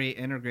 Already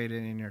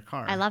integrated in your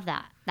car. I love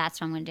that.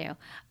 That's what I'm going to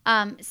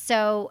do.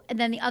 So, and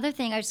then the other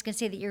thing I was just going to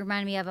say that you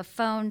reminded me of a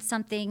phone,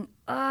 something.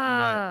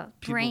 People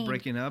Brain.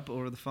 breaking up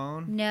over the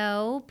phone.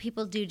 No,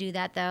 people do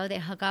that though. They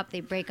hook up, they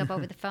break up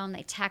over the phone,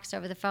 they text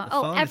over the phone. The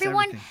phone is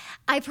everyone. everything.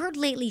 I've heard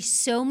lately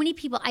so many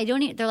people.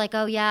 They're like,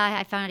 oh yeah,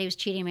 I found out he was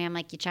cheating me. I'm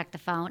like, you check the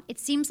phone. It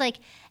seems like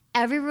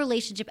every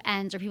relationship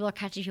ends or people are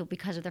catching people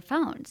because of their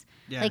phones.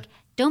 Yeah. Like,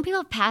 don't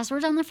people have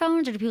passwords on their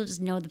phones, or do people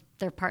just know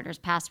their partner's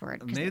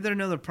password? Maybe they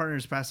know their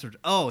partner's password.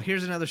 Oh,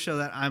 here's another show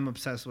that I'm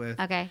obsessed with.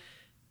 Okay.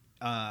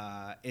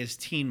 Is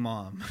Teen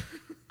Mom.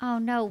 Oh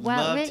no!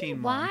 Well, Love Teen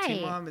Mom. why?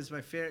 Teen Mom is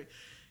my favorite.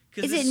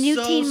 Is it's it new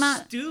so Teen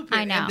Mom? Stupid.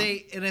 I know.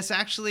 And it's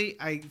actually,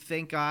 I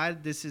thank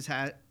God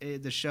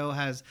the show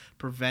has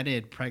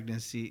prevented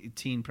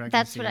teen pregnancy.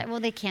 That's what. Well,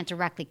 they can't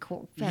directly.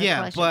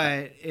 Yeah,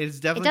 but it's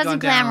definitely it doesn't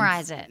gone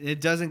glamorize down. it.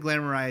 It doesn't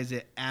glamorize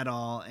it at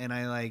all, and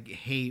I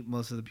hate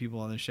most of the people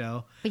on the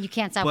show. But you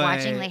can't stop But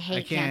watching. They I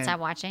hate can't stop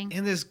watching.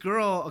 And this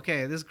girl,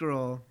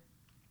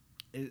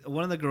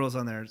 one of the girls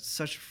on there, is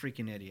such a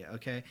freaking idiot.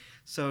 Okay,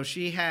 so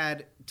she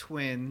had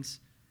twins.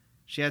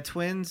 She had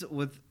twins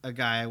with a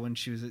guy when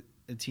she was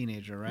a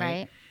teenager, right?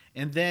 Right.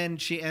 And then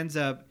she ends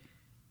up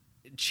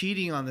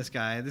cheating on this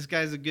guy. This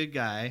guy's a good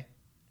guy.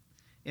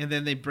 And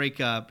then they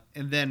break up.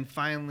 And then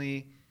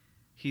finally,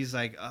 he's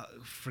like,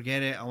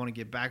 forget it. I want to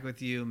get back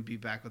with you and be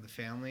back with the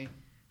family.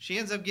 She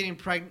ends up getting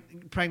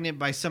pregnant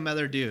by some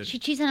other dude. She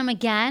cheats on him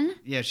again?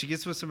 Yeah, she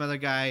gets with some other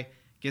guy,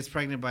 gets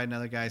pregnant by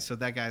another guy. So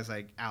that guy's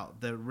like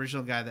out. The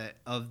original guy that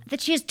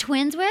she has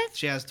twins with?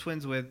 She has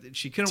twins with.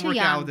 She couldn't Too work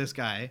young. out with this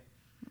guy.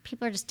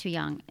 People are just too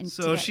young.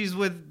 So she's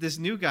with this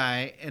new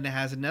guy and it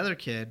has another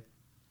kid,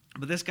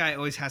 but this guy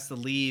always has to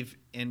leave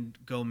and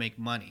go make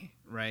money,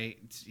 right?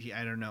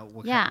 I don't know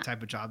what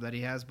type of job that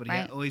he has, but he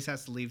always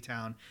has to leave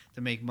town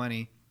to make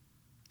money.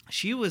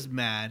 She was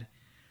mad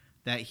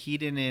that he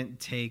didn't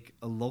take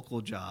a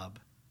local job,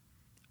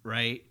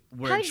 right?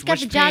 How he just got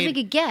the job he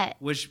could get,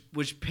 which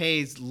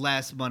pays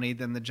less money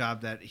than the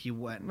job that he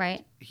went.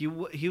 Right. He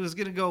was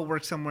gonna go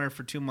work somewhere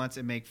for 2 months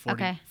and make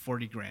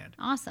 40 grand.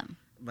 Awesome.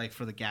 Like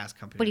for the gas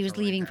company. But he was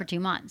leaving for 2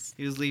 months.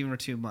 He was leaving for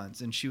 2 months,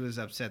 and she was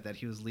upset that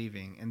he was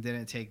leaving and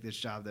didn't take this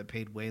job that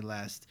paid way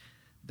less,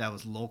 that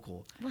was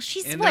local. Well,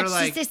 she's and what?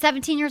 Like, she's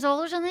 17 years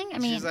old or something? I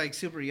mean, she's like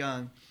super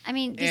young. I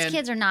mean, these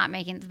kids are not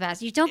making it the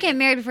best. You don't get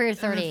married before you're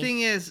 30.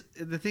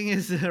 The thing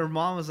is, her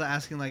mom was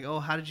asking like, "Oh,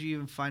 how did you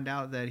even find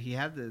out that he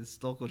had this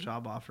local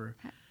job offer?"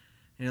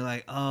 And you're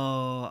like,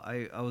 "Oh,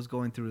 I was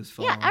going through his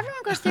phone." Yeah,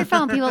 everyone goes through their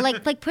phone. People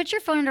like put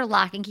your phone under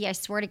lock and key. I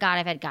swear to God,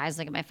 I've had guys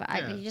look at my phone.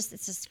 Yeah. It's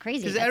just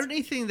crazy. Because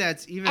anything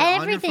that's even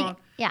on your phone,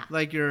 yeah,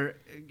 like your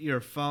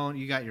phone,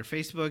 you got your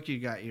Facebook, you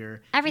got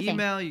your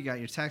email, you got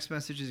your text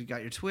messages, you got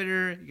your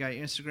Twitter, you got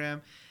your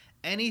Instagram.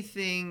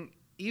 Anything,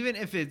 even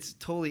if it's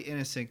totally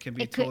innocent, can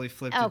be totally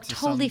flipped into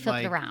totally some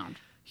flipped around.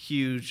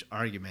 Huge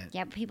argument.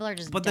 Yeah, people are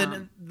just. But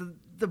dumb. then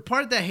the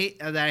part that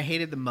I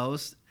hated the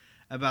most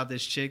about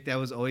this chick that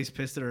was always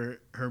pissed that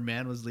her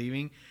man was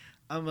leaving,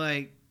 I'm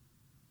like,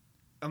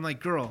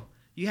 girl,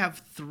 you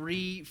have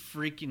 3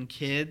 freaking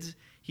kids.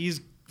 He's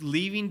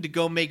leaving to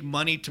go make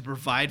money to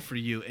provide for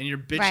you, and you're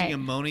bitching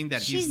and moaning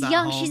that she's he's not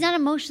young. home. She's not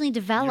emotionally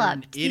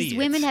developed. You're an These idiot.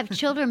 women have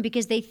children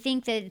because they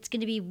think that it's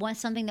going to be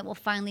something that will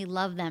finally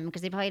love them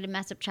because they probably had a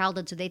messed up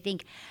childhood, so they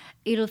think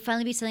it'll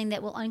finally be something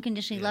that will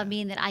unconditionally love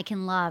me and that I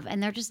can love,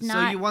 and they're just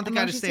not. So you want the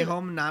guy to stay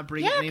home and not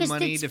bring any money to feed your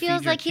kids? Yeah, because it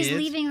feels like kids? he's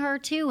leaving her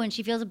too, and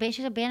she feels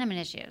she has abandonment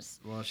issues.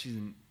 Well, she's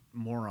a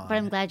moron. But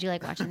I'm glad you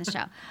like watching the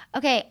show.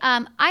 Okay,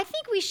 I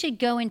think we should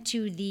go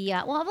into the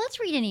let's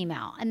read an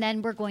email, and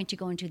then we're going to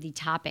go into the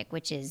topic,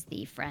 which is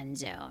the friend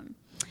zone.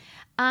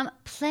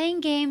 Playing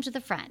games with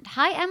a friend.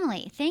 Hi,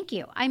 Emily. Thank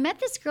you. I met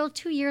this girl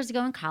 2 years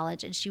ago in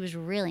college, and she was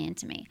really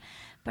into me.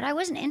 But I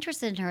wasn't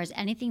interested in her as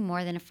anything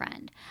more than a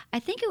friend. I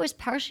think it was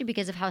partially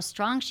because of how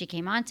strong she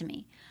came on to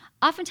me.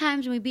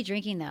 Oftentimes when we'd be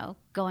drinking, though,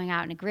 going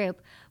out in a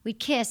group, we'd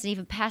kiss and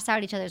even pass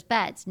out each other's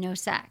beds, no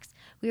sex.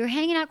 We were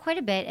hanging out quite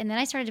a bit, and then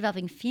I started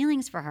developing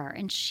feelings for her,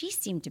 and she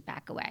seemed to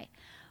back away.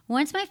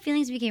 Once my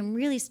feelings became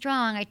really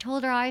strong, I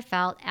told her how I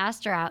felt,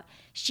 asked her out.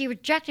 She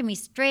rejected me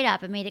straight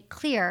up and made it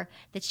clear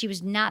that she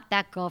was not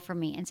that girl for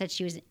me and said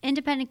she was an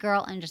independent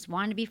girl and just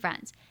wanted to be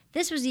friends.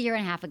 This was 1.5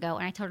 years ago,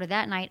 and I told her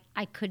that night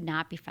I could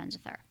not be friends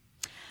with her.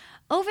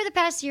 Over the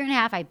past 1.5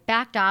 years, I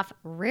backed off,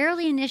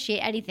 rarely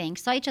initiate anything,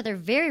 saw each other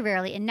very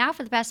rarely, and now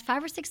for the past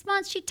 5 or 6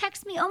 months, she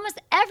texts me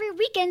almost every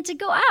weekend to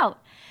go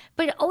out.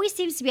 But it always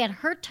seems to be on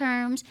her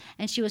terms,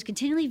 and she was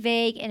continually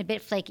vague and a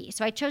bit flaky,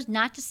 so I chose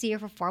not to see her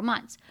for 4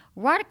 months.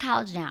 We're out of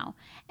college now,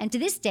 and to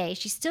this day,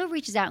 she still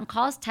reaches out and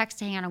calls, texts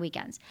to hang out on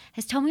weekends,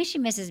 has told me she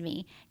misses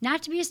me,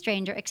 not to be a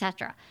stranger,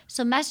 etc.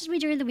 So messaged me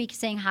during the week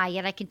saying hi,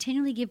 yet I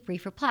continually give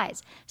brief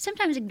replies,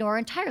 sometimes ignore her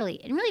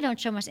entirely, and really don't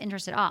show much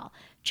interest at all.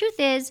 Truth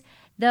is,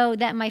 though,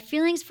 that my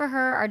feelings for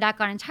her are not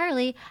gone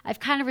entirely, I've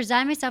kind of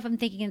resigned myself from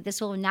thinking that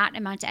this will not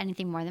amount to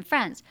anything more than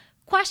friends.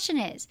 Question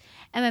is,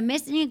 am I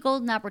missing a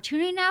golden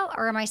opportunity now,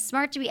 or am I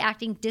smart to be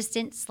acting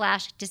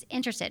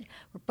distant/disinterested?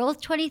 We're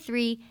both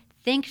 23.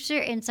 Thanks for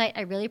your insight.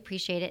 I really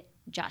appreciate it.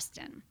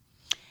 Justin.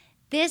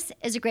 This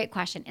is a great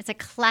question. It's a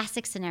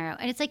classic scenario,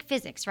 and it's like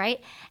physics, right?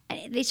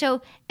 And they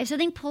show if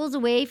something pulls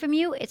away from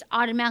you, it's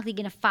automatically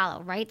going to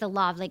follow, right? The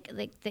law of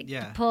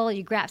the pull,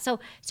 you grab.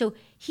 So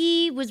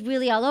he was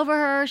really all over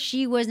her.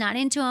 She was not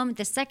into him.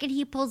 The second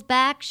he pulls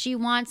back, she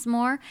wants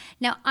more.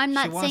 Now, I'm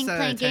not saying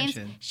playing games.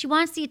 She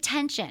wants the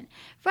attention,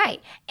 right?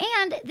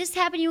 And this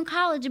happened to you in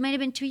college. It might have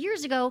been 2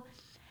 years ago.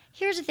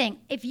 Here's the thing.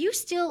 If you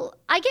still,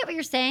 I get what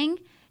you're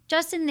saying,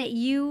 Justin, that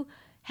you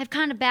have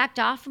kind of backed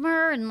off from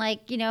her and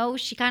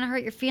she kind of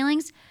hurt your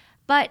feelings.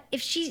 But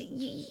if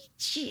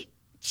she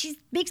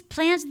makes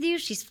plans with you,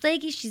 she's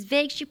flaky, she's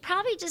vague, she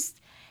probably just,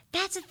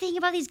 that's the thing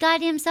about these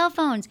goddamn cell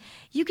phones.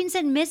 You can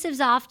send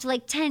missives off to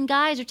 10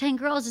 guys or 10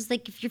 girls. It's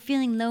like if you're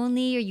feeling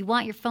lonely or you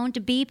want your phone to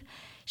beep,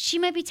 she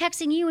might be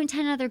texting you and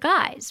 10 other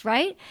guys,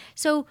 right?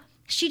 So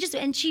she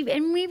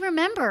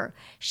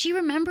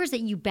remembers that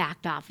you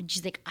backed off, and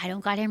she's like, I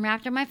don't got him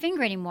wrapped on my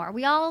finger anymore.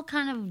 We all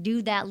kind of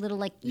do that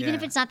little, even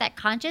if it's not that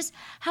conscious.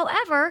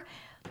 However,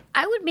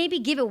 I would maybe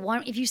give it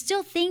one, if you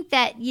still think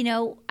that,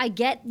 I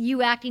get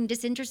you acting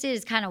disinterested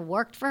has kind of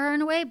worked for her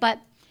in a way, but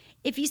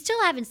if you still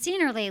haven't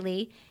seen her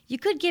lately, you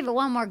could give it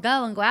one more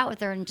go and go out with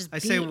her and just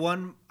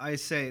one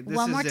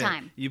more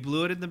time. You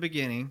blew it in the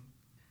beginning.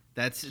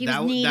 That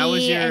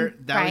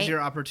was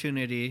your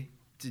opportunity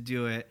to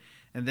do it.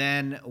 And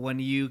then when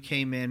you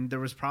came in,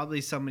 there was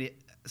probably some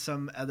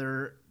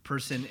other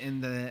person in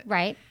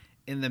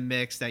the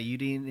mix that you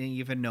didn't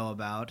even know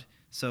about.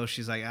 So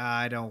she's like,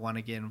 I don't want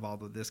to get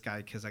involved with this guy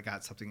because I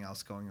got something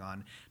else going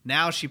on.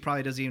 Now she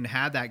probably doesn't even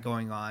have that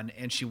going on,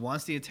 and she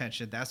wants the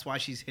attention. That's why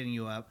she's hitting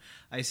you up.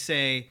 I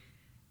say,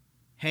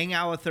 hang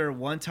out with her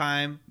one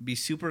time, be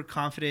super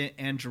confident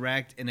and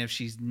direct, and if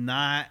she's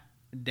not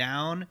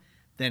down,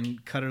 then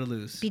cut her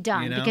loose. Be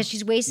done, because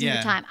she's wasting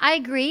your time. I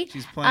agree.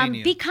 She's playing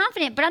you. Be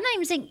confident, but I'm not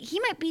even saying he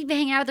might be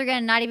hanging out with her again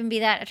and not even be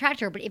that attracted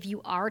to her. But if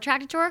you are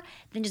attracted to her,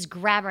 then just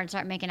grab her and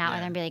start making out with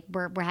her and be like,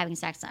 we're having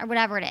sex or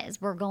whatever it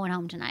is. We're going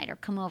home tonight or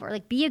come over.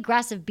 Be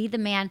aggressive. Be the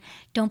man.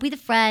 Don't be the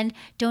friend.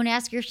 Don't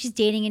ask her if she's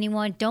dating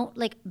anyone. Don't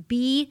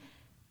be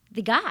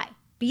the guy.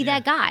 Be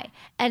that guy.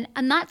 And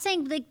I'm not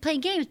saying play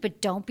games,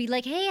 but don't be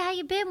like, hey, how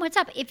you been? What's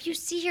up? If you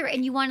see her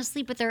and you want to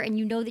sleep with her and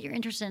you know that you're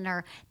interested in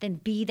her, then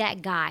be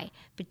that guy,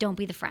 but don't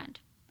be the friend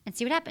and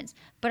see what happens.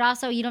 But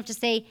also you don't have to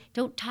say,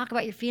 don't talk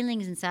about your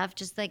feelings and stuff.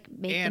 Just make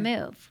the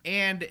move.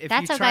 And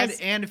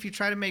if you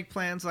try to make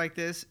plans like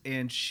this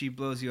and she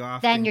blows you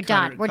off, then you're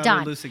done. We're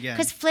done. Loose again.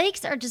 Because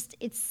flakes are just,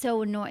 it's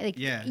so annoying.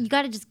 You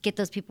got to just get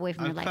those people away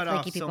from your life. I've cut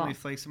off so many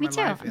flakes in my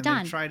life. I'm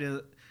done. They try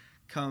to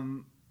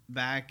come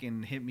back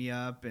and hit me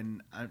up,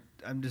 and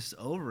I'm just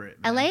over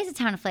it, man. LA is a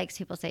town of flakes,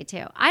 people say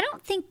too. I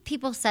don't think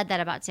people said that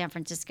about San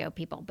Francisco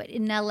people, but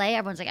in LA,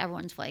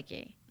 everyone's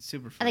flaky.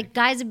 Super flaky.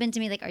 Guys have been to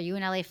me are you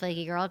an LA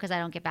flaky girl? Because I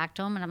don't get back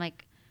to them, and I'm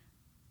like,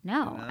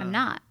 no, I'm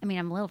not. I'm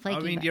a little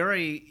flaky. You're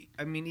already.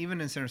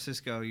 Even in San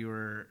Francisco, you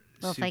were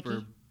super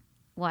flaky.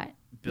 What?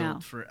 built No.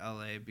 for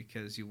LA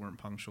because you weren't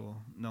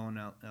punctual. No one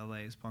in LA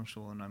is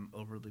punctual, and I'm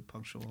overly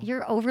punctual.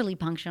 You're overly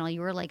punctual.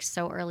 You were like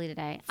so early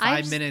today.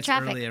 5 minutes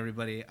early,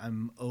 everybody.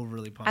 I'm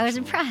overly punctual. I was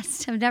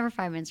impressed. I'm never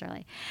 5 minutes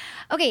early.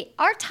 Okay,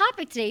 our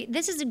topic today,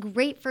 this is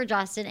great for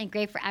Justin and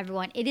great for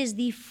everyone. It is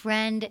the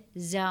friend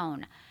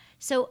zone.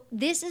 So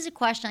this is a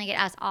question I get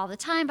asked all the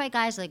time by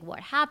guys, like, what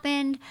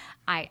happened?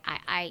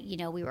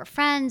 We were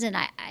friends, and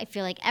I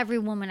feel like every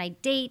woman I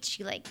date,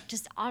 she like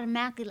just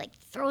automatically like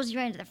throws you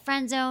right into the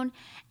friend zone.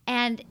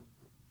 And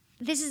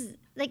this is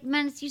like,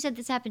 Menace, you said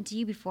this happened to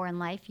you before in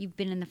life. You've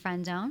been in the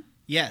friend zone.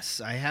 Yes,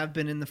 I have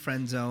been in the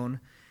friend zone.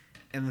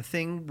 And the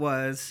thing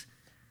was,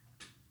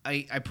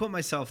 I put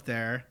myself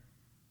there,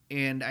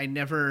 and I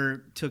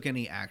never took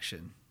any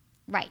action.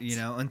 Right.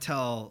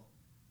 Until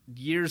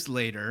years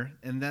later,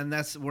 and then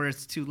that's where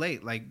it's too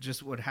late. Like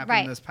just what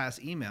happened this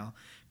past email,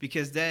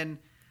 because then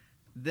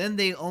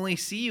they only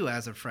see you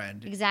as a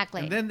friend.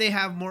 Exactly. And then they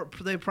have more.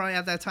 They probably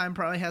at that time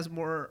has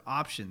more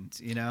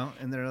options.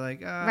 And they're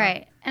like,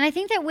 right. And I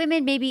think that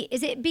women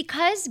is it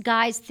because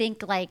guys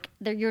think like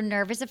you're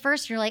nervous at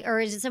first? You're like, or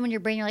is it someone in your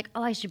brain? You're like,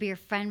 oh, I should be your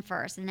friend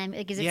first, and then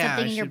like, is it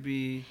something in your?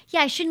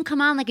 Yeah, I shouldn't come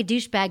on like a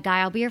douchebag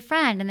guy. I'll be your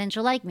friend, and then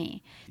she'll like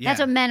me.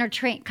 That's what men are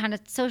trained, kind of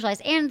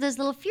socialized, and there's a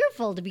little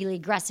fearful to be the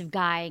aggressive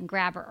guy and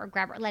grab her,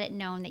 let it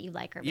known that you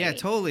like her. Baby. Yeah,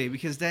 totally.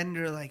 Because then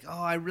you're like,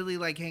 oh, I really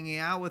like hanging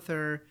out with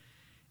her.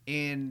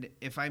 And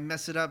if I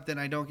mess it up, then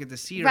I don't get to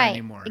see her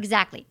anymore.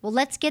 Exactly. Well,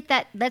 let's get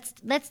that. Let's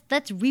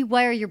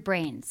rewire your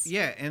brains.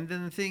 Yeah, and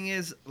then the thing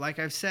is, like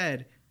I've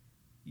said,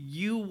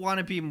 you want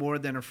to be more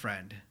than a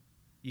friend.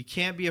 You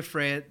can't be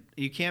afraid.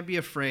 You can't be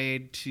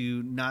afraid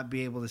to not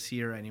be able to see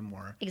her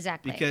anymore.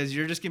 Exactly. Because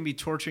you're just gonna be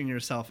torturing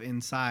yourself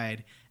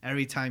inside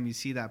every time you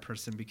see that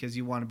person because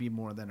you want to be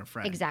more than a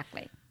friend.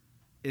 Exactly.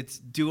 It's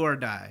do or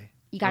die.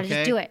 You gotta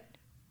just do it.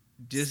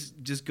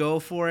 Just go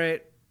for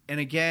it. And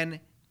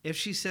again, if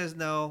she says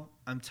no,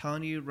 I'm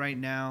telling you right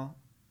now,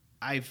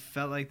 I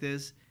felt like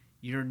this.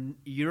 You're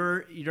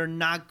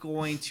not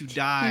going to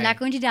die. You're not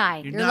going to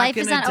die. Your life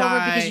is not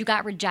over because you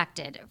got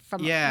rejected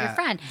from your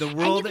friend. The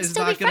world is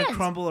not going to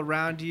crumble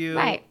around you.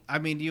 Right. I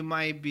mean, you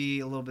might be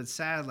a little bit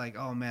sad, like,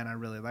 oh man, I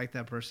really like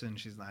that person.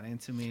 She's not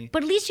into me.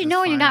 But at least you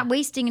know you're not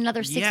wasting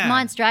another 6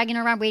 months dragging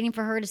her around waiting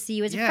for her to see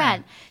you as a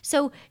friend.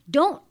 So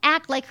don't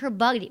act like her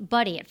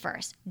buddy at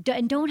first.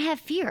 And don't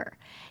have fear.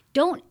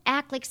 Don't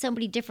act like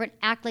somebody different.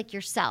 Act like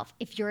yourself.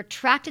 If you're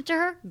attracted to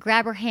her,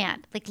 grab her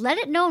hand. Like let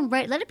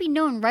it be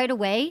known right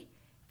away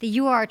that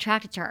you are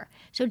attracted to her.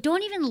 So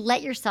don't even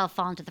let yourself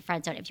fall into the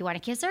friend zone. If you want to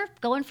kiss her,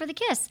 go in for the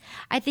kiss.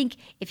 I think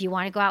if you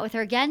want to go out with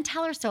her again,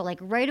 tell her so. Like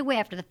right away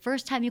after the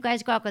first time you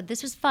guys go out, go,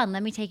 this was fun.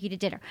 Let me take you to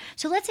dinner.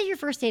 So let's say your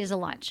first date is a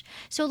lunch.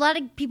 So a lot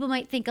of people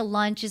might think a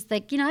lunch is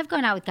like, I've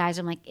gone out with guys.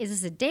 I'm like, is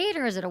this a date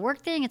or is it a work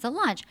thing? It's a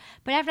lunch.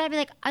 But after that, I'd be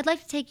like, I'd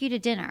like to take you to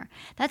dinner.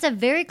 That's a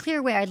very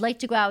clear way. I'd like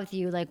to go out with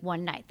you like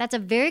one night. That's a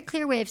very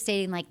clear way of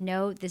stating like,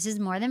 no, this is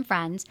more than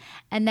friends.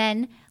 And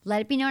then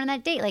let it be known on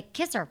that date, like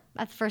kiss her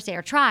at the first date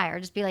or try,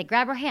 or just be like,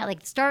 grab her hand,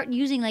 like start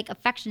using like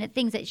affectionate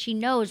things that she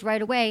knows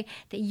right away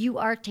that you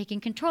are taking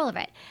control of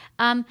it.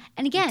 And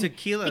again,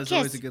 tequila is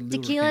always a good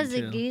lubricant. Tequila is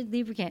a good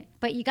lubricant,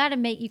 but you got to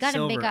make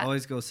silver.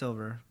 Always go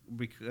silver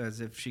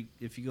because if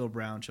you go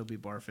brown, she'll be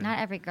barfing. Not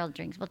every girl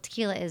drinks. Well,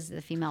 tequila is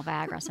the female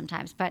Viagra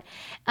sometimes, but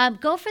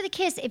go for the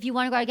kiss if you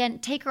want to go out again.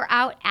 Take her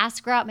out,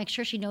 ask her out, make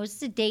sure she knows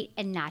it's a date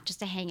and not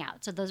just a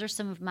hangout. So those are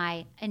some of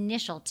my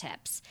initial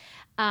tips.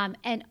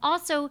 And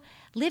also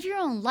live your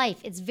own life.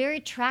 It's very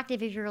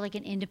attractive if you're like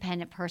an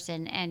independent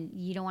person and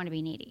you don't want to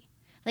be needy.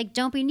 Like,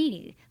 don't be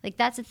needy. Like,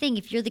 that's the thing.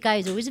 If you're the guy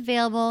who's always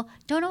available,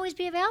 don't always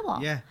be available.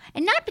 Yeah.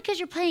 And not because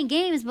you're playing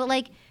games, but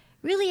like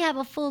really have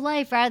a full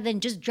life rather than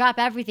just drop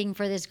everything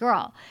for this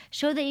girl.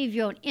 Show that you have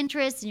your own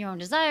interests and your own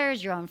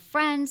desires, your own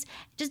friends.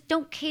 Just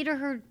don't cater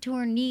her to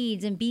her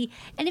needs and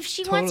if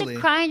she wants to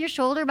cry on your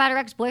shoulder about her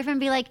ex-boyfriend,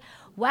 be like,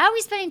 why are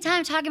we spending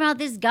time talking about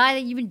this guy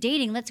that you've been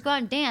dating? Let's go out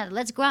and dance.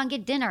 Let's go out and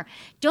get dinner.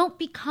 Don't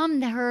become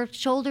her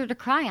shoulder to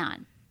cry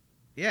on.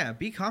 Yeah,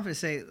 be confident.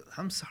 Say,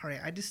 I'm sorry,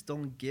 I just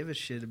don't give a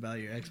shit about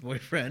your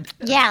ex-boyfriend.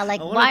 Yeah,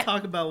 like I want to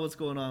talk about what's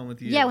going on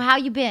with you. Yeah, how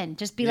you been?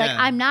 Just be like,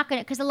 I'm not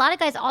going to, because a lot of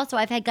guys also,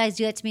 I've had guys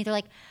do that to me. They're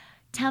like,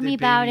 tell me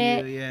about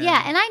it.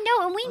 Yeah, and I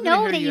know, and we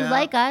know that you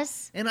like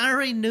us. And I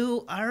already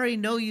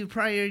know you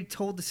probably already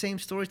told the same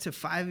story to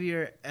 5 of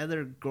your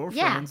other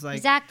girlfriends. Yeah, like,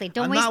 exactly.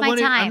 Don't waste my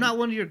time. I'm not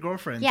one of your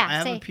girlfriends. Yeah, I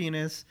have a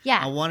penis. Yeah.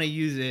 I want to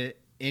use it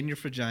in your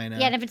vagina.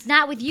 Yeah, and if it's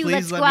not with you,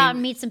 let's go out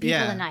and meet some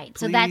people tonight.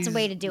 So that's a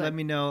way to do it. Let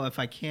me know if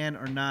I can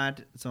or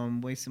not, so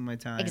I'm wasting my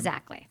time.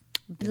 Exactly.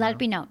 Let it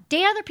be known.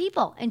 Date other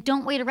people and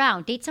don't wait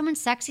around. Date someone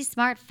sexy,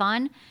 smart,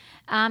 fun.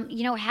 Have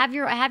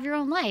your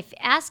own life.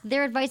 Ask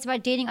their advice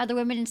about dating other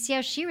women and see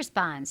how she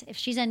responds. If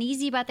she's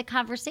uneasy about the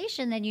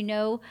conversation, then you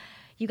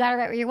got her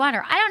right where you want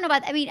her. I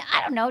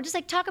don't know. Just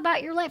like talk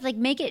about your life. Like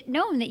make it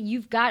known that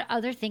you've got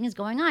other things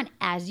going on,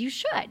 as you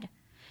should.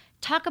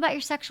 Talk about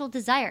your sexual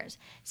desires.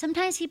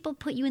 Sometimes people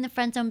put you in the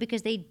friend zone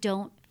because they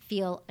don't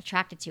feel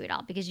attracted to you at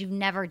all, because you've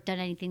never done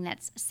anything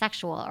that's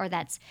sexual or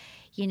that's,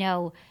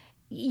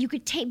 you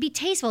could be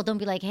tasteful. Don't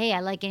be like, hey,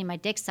 I like getting my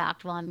dick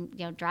sucked while I'm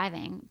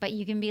driving. But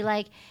you can be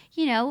like,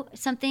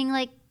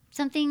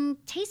 something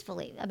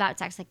tastefully about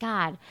sex. Like,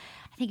 God,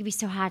 I think it'd be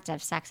so hot to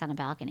have sex on a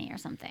balcony or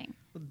something.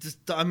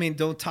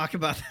 Don't talk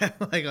about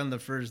that like on the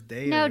first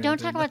date. No, don't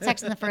talk about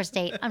sex on the first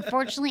date.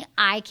 Unfortunately,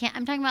 I can't.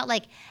 I'm talking about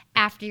like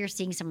after you're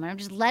seeing someone.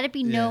 Just let it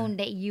be known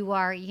that you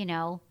are,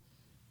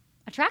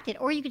 attracted.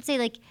 Or you could say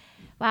like,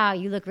 wow,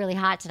 you look really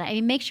hot tonight. I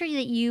mean, make sure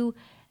that you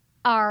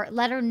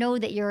let her know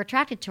that you're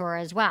attracted to her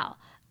as well.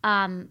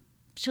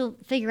 She'll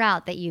figure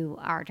out that you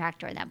are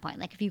attracted to her at that point.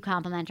 Like if you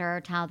compliment her,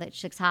 tell her that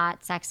she looks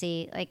hot,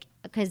 sexy. Like,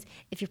 because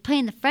if you're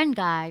playing the friend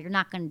guy, you're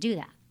not going to do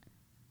that.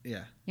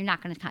 Yeah. You're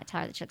not going to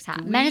tell her that she looks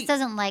hot. Menace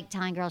doesn't like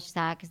telling girls she's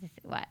hot because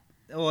what?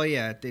 Well,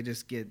 yeah, they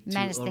just get too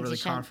Menace overly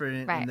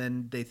confident, and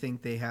then they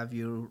think they have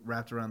you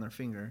wrapped around their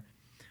finger.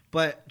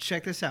 But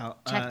check this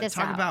out. Talk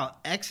about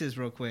exes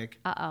real quick.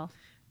 Uh-oh.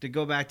 To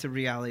go back to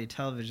reality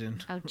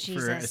television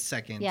for a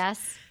second.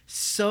 Yes.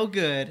 So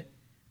good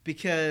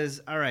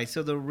because, all right,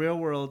 so the Real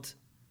World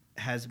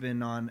has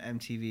been on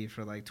MTV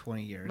for like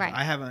 20 years.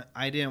 Right.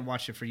 I didn't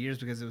watch it for years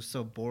because it was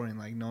so boring.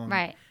 Like no one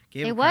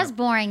gave a crap. It was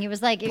boring. It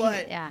was like,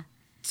 yeah.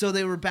 So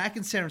they were back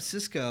in San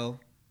Francisco.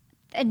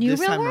 A new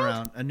Real World?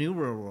 Around. A new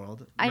Real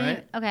World.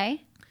 Right?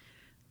 Okay.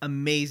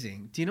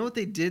 Amazing. Do you know what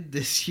they did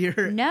this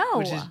year? No.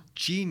 Which is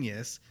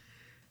genius.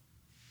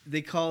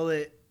 They call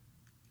it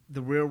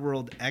the Real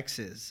World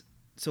Exes.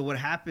 So what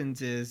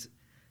happens is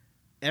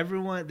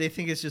everyone, they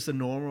think it's just a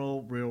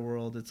normal Real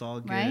World. It's all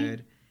good.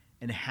 Right.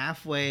 And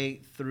halfway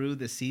through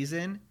the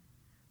season,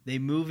 they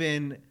move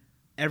in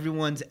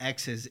everyone's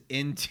exes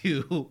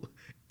into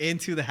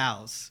the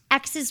house.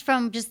 Exes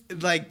from just...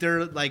 Like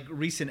they're like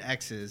recent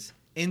exes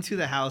into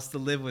the house to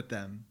live with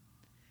them.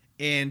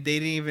 And they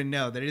didn't even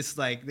know. They just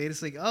like,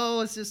 oh,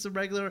 it's just a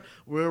regular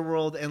Real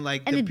World, and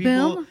like the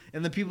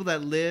people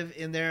that live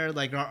in there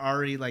like are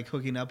already like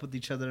hooking up with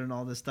each other and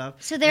all this stuff.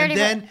 So they're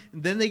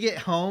then they get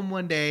home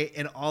one day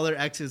and all their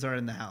exes are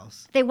in the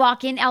house. They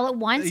walk in all at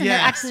once and their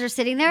exes are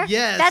sitting there.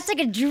 Yes, that's like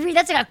a dream.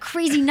 That's like a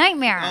crazy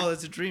nightmare. Oh,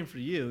 it's a dream for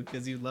you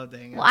because you love to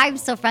hang out. Well, I'm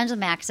still friends with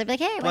Max. I'd be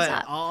like, hey, what's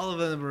up? But all of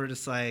them were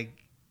just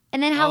like.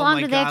 And then how long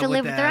do they have to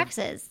live with their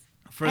exes?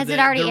 Has it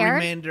already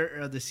aired? The remainder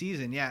of the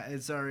season, yeah,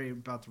 it's already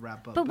about to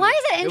wrap up. But why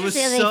is that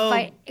interesting? They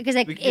fight because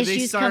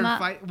issues come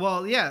up.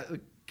 Well, yeah,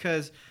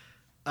 because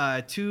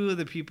two of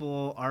the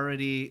people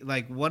already,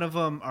 like one of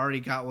them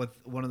already got with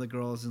one of the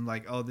girls and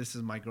like, oh, this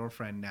is my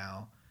girlfriend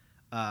now,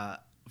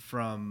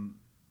 from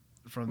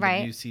the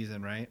new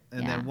season, right?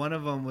 And then one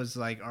of them was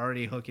like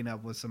already hooking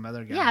up with some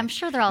other guy. Yeah, I'm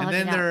sure they're all. And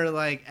then their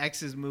like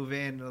exes move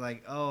in. They're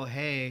like, oh,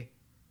 hey.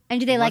 And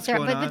do they like their...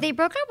 But they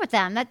broke up with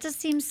them. That just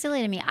seems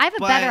silly to me. I have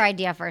a better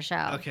idea for a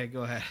show. Okay,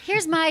 go ahead.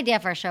 Here's my idea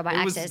for a show about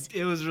exes.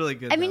 It was really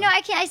good, I mean, no,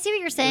 I see what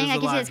you're saying. I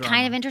can see it's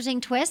kind of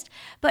interesting twist.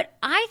 But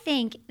I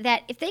think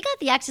that if they got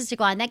the exes to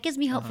go on, that gives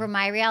me hope for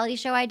my reality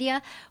show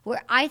idea,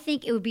 where I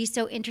think it would be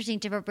so interesting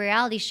to have a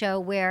reality show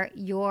where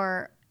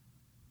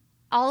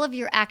all of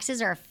your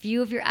exes or a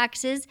few of your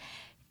exes,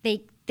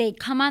 they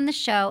come on the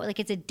show. Like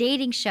it's a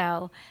dating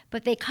show,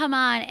 but they come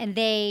on and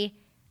they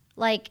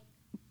like...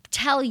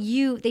 tell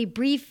you, they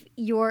brief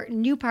your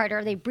new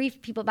partner, they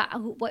brief people about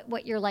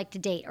what you're like to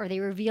date, or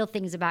they reveal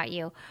things about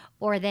you,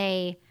 or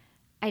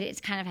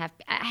it's kind of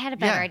I had a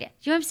better idea.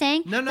 Do you know what I'm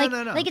saying? No.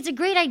 Like it's a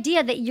great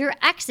idea that your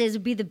exes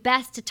would be the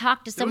best to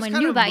talk to someone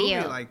new about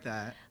you. Like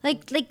that.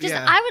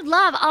 I would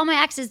love all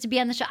my exes to be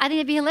on the show. I think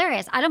it'd be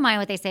hilarious. I don't mind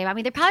what they say about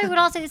me. They probably would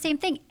all say the same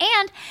thing.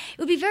 And it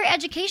would be very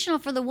educational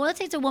for let's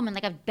say it's a woman,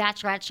 like a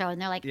bachelorette show,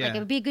 and they're like it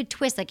would be a good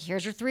twist. Like,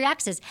 here's your 3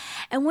 exes.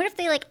 And what if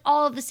they like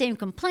all of the same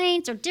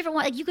complaints or different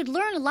ones? Like, you could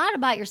learn a lot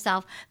about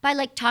yourself by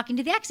like talking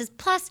to the exes.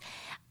 Plus,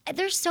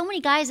 there's so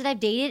many guys that I've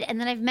dated, and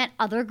then I've met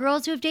other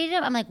girls who have dated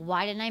them. I'm like,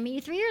 why didn't I meet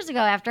you 3 years ago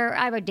after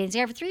I was dating this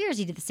guy for 3 years?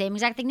 You did the same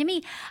exact thing to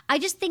me. I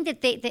just think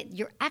that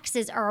your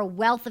exes are a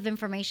wealth of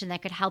information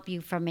that could help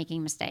you from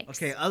making mistakes.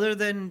 Okay, other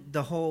than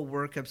the whole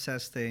work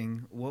obsessed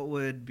thing, what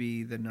would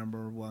be the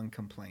number one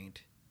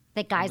complaint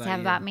that guys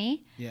have about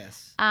me?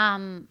 Yes.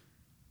 That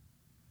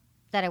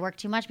I work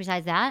too much.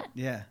 Besides that,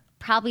 yeah,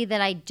 probably that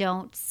I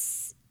don't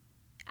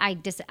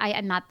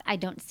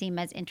seem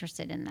as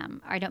interested in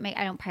them. Or I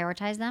don't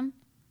prioritize them.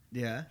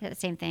 Yeah. The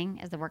same thing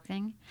as the work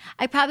thing.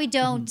 I probably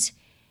don't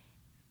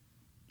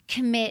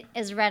commit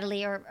as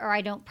readily or I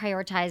don't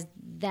prioritize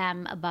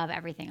them above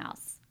everything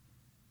else.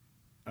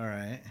 All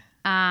right.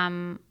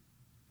 I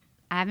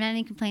haven't had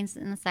any complaints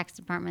in the sex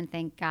department,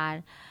 thank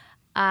God,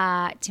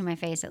 to my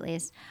face at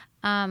least.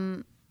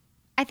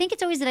 I think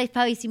it's always that I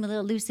probably seem a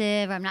little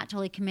elusive, or I'm not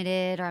totally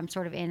committed, or I'm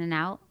sort of in and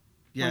out.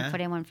 Yeah. 1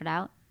 foot in, 1 foot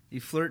out. You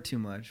flirt too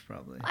much,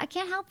 probably. I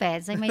can't help it.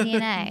 It's like my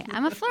DNA.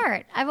 I'm a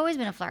flirt. I've always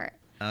been a flirt.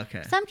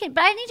 Okay.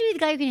 But I need to be the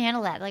guy who can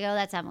handle that. Like, oh,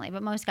 that's Emily.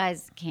 But most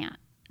guys can't.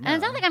 And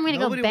it's not like I'm going to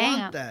go bang.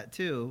 Nobody wants that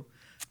too,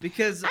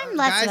 because I'm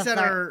less guys of a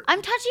flirt.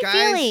 I'm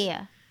touchy-feely.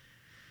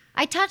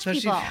 I touch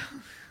people.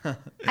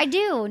 I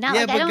do. Not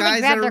like I don't like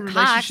grab their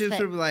cocks.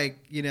 Relationships are like,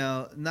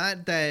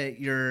 not that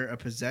you're a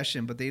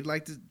possession, but they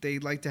like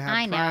to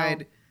have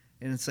pride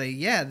and it's like,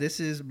 yeah, this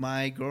is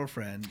my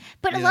girlfriend.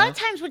 But a lot of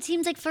times what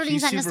seems like flirting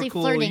is not necessarily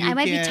cool. flirting. I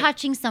might be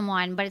touching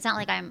someone, but it's not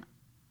like I'm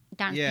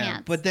down his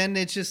pants. But then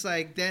it's just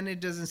like, then it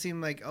doesn't seem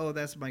like, oh,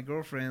 that's my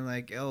girlfriend.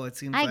 Like, oh, it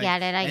seems I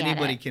get it.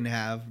 anybody can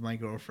have my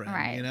girlfriend.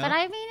 Right. You know? But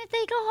I mean, if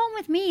they go home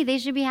with me, they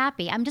should be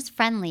happy. I'm just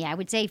friendly. I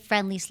would say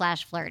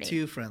friendly/flirty.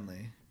 Too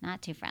friendly.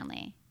 Not too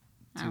friendly.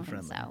 I Too don't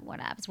friendly. think so. What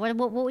happens? What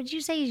would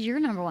you say is your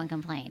number one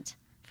complaint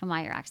from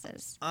all your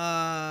exes?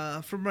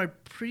 From my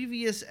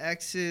previous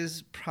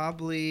exes,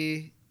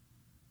 probably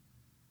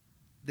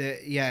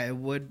that. Yeah, it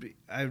would be.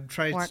 I would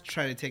try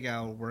to take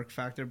out work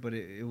factor, but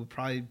it would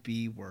probably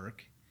be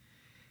work.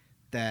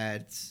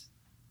 That's,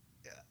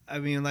 I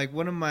mean, like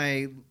one of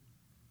my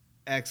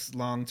ex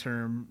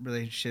long-term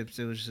relationships,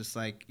 it was just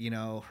like, you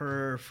know,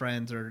 her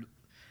friends are,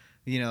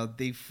 you know,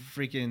 they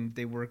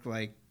work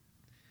like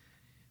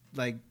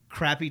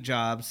crappy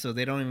jobs, so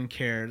they don't even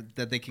care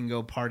that they can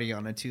go party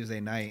on a Tuesday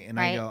night. And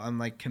I go, I'm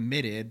like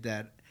committed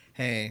that,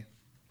 hey,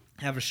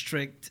 have a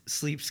strict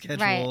sleep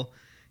schedule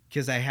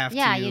because I have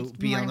to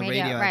be on the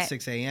radio at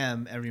 6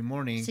 a.m. every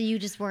morning. So you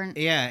just weren't.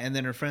 Yeah, and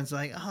then her friends are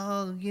like,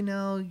 oh, you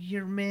know,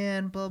 your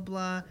man, blah,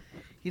 blah.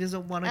 He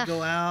doesn't want to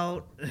go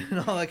out and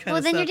all that kind of stuff.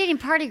 Well, then you're dating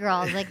party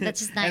girls. Like, that's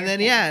just not and your then,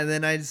 thing. and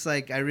then I just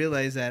like, I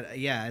realized that,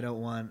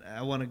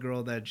 I want a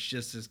girl that's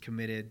just as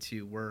committed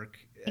to work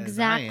as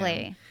I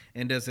am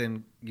and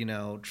doesn't, you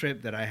know,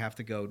 trip that I have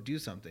to go do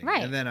something.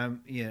 Right. And then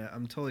I'm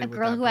totally a with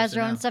girl that who has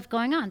her person own now. stuff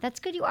going on. That's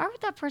good. You are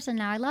with that person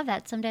now. I love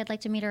that. Someday I'd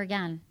like to meet her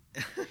again.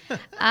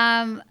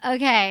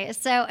 Okay,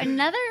 so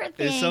another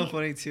thing. It's so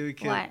funny too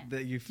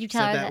that you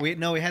tell said her that.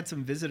 that. We had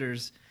some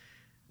visitors.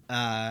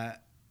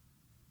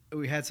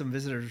 We had some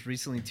visitors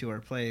recently to our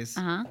place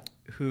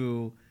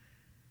who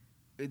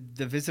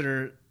the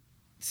visitor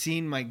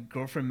met my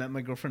girlfriend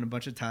a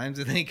bunch of times,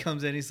 and then he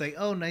comes in, he's like,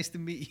 "Oh, nice to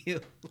meet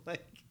you."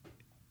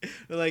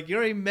 like you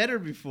already met her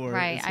before.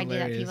 Right, It's I do that.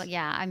 hilarious. People,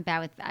 yeah, I'm bad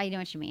with. I know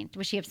what you mean.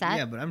 Was she upset?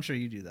 Yeah, but I'm sure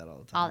you do that all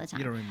the time. All the time.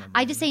 You don't remember.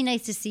 I just say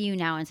nice to see you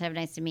now instead of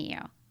nice to meet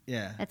you.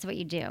 Yeah. That's what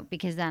you do,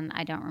 because then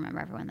I don't remember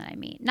everyone that I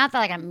meet. Not that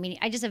like I'm meeting.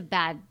 I just have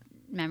bad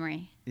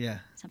memory. Yeah.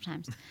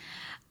 Sometimes.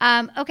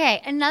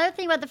 Okay, another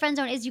thing about the friend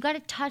zone is you got to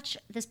touch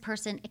this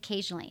person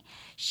occasionally.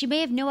 She may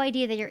have no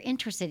idea that you're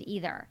interested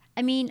either.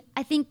 I mean,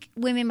 I think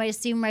women might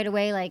assume right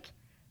away, like,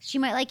 she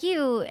might like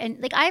you.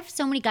 And like, I have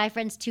so many guy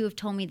friends too who've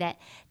told me that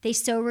they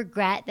so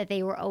regret that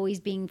they were always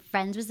being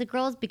friends with the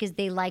girls because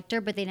they liked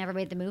her, but they never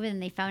made the move. And then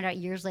they found out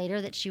years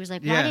later that she was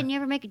like, why didn't you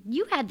ever make it?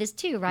 You had this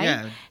too, right?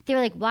 Yeah. They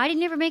were like, why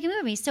didn't you ever make a move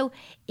with me? So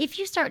if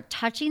you start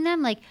touching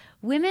them, like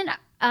women,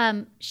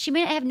 she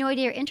may have no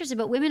idea you're interested,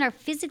 but women are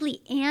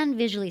physically and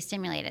visually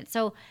stimulated.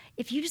 So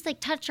if you just like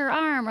touch her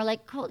arm or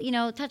like, you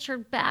know, touch her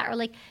back or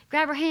like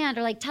grab her hand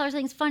or like tell her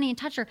something's funny and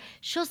touch her,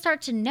 she'll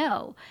start to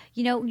know.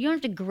 You know, you don't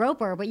have to grope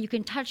her, but you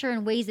can touch her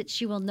in ways that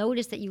she will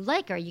notice that you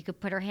like her. You could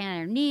put her hand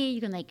on her knee.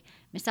 You can like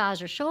massage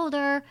her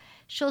shoulder.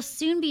 She'll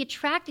soon be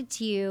attracted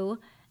to you.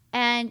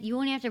 And you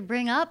won't have to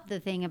bring up the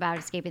thing about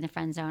escaping the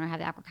friend zone or have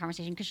the awkward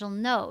conversation because she'll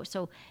know.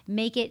 So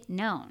make it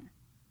known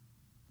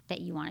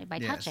that you want it by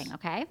touching,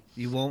 okay?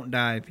 You won't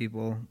die,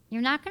 people.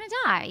 You're not going to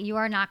die. You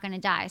are not going to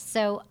die.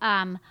 So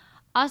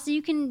also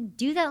you can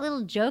do that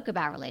little joke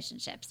about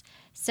relationships.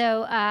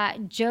 So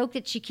joke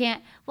that she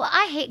can't, well,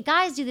 I hate,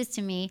 guys do this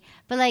to me,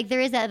 but like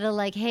there is that little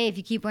like, hey, if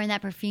you keep wearing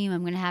that perfume,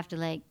 I'm going to have to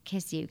like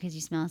kiss you because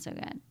you smell so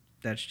good.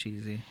 That's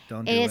cheesy.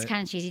 Don't do it. It is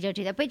kind of cheesy. Don't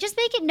do that. But just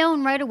make it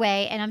known right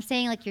away. And I'm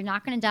saying like you're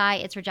not going to die.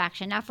 It's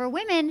rejection. Now for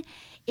women,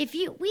 I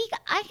can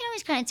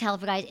always kind of tell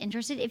if a guy's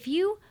interested. If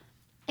you,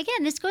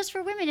 again, this goes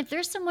for women. If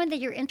there's someone that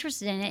you're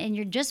interested in and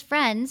you're just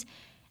friends,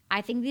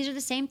 I think these are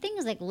the same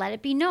things. Like, let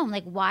it be known.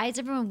 Like, why is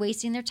everyone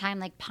wasting their time,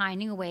 like,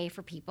 pining away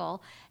for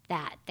people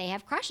that they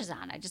have crushes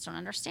on? I just don't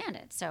understand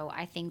it. So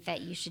I think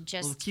that you should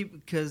just...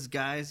 because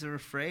guys are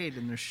afraid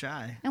and they're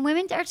shy. And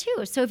women are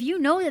too. So if you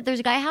know that there's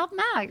a guy, help him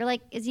out. You're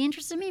like, is he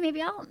interested in me?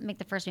 Maybe I'll make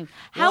the first move.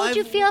 How would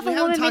you feel if a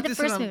woman made the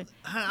first move?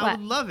 I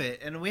would love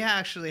it. And we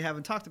actually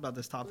haven't talked about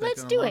this topic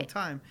in a long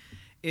time.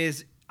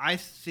 I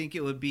think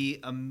it would be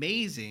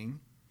amazing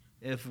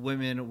if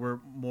women were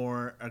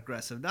more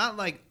aggressive, not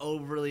like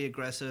overly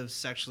aggressive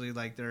sexually,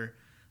 like they're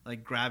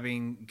like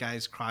grabbing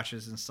guys'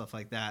 crotches and stuff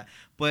like that,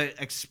 but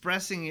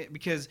expressing it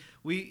because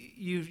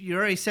you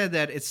already said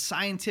that it's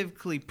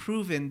scientifically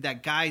proven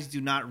that guys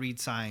do not read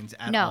signs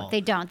at all. No,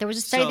 they don't. There was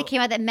a study that came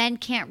out that men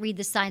can't read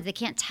the signs. They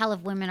can't tell if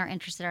women are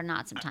interested or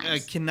not sometimes. I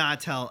cannot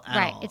tell at all.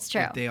 Right, it's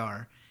true. If they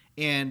are.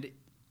 And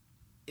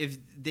if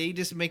they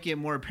just make it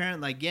more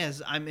apparent, like,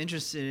 yes, I'm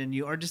interested in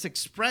you, or just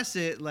express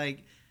it,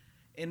 like,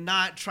 and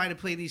not try to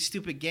play these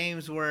stupid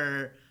games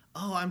where,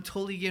 oh, I'm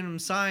totally giving them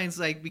signs,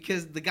 like,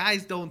 because the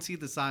guys don't see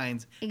the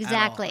signs.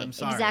 Exactly. At all. I'm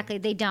sorry. Exactly.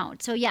 They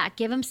don't. So yeah,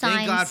 give them signs.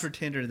 Thank God for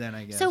Tinder then,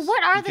 I guess. So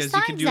what are the because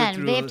signs you can do then? it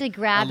through They have to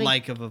grab a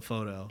like of a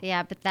photo.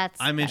 Yeah, but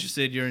I'm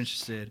interested, you're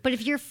interested. But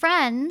if you're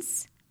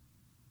friends,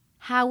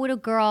 how would a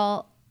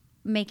girl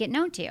make it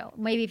known to you?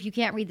 Maybe if you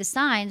can't read the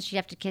signs, she'd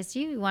have to kiss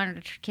you. You want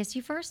her to kiss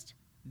you first?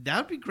 That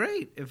would be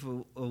great if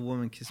a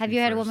woman kissed me first. Have you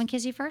had a woman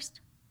kiss you first?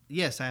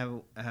 Yes, I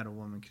had a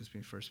woman kiss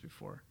me first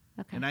before.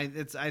 Okay. And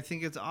I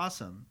think it's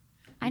awesome.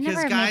 I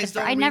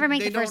never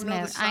make the first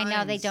move. I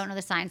know they don't know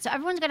the signs. So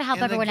everyone's got to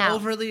help everyone out.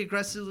 Overly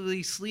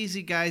aggressively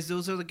sleazy guys,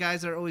 those are the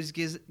guys that are always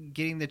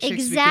getting the chicks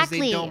Exactly.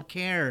 because they don't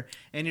care.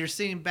 And you're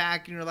sitting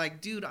back and you're like,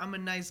 dude, I'm a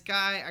nice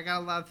guy. I got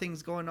a lot of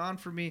things going on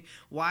for me.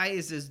 Why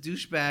is this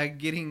douchebag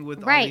getting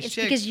with all these chicks?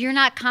 Right. It's because you're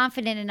not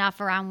confident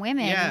enough around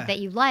women that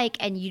you like,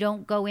 and you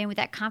don't go in with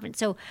that confidence.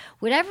 So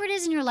whatever it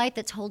is in your life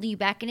that's holding you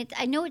back, and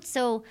I know it's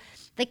so...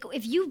 Like,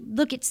 if you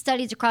look at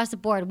studies across the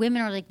board,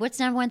 women are like, what's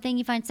the number one thing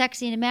you find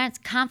sexy in a man? It's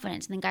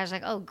confidence. And then guys are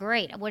like, oh,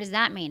 great. What does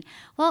that mean?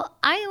 Well,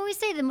 I always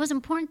say the most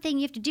important thing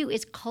you have to do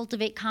is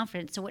cultivate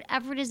confidence. So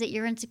whatever it is that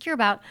you're insecure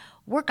about,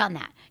 work on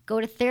that. Go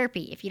to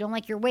therapy. If you don't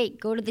like your weight,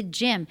 go to the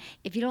gym.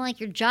 If you don't like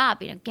your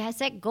job,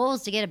 set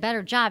goals to get a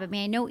better job. I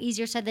mean, I know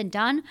easier said than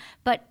done,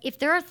 but if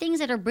there are things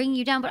that are bringing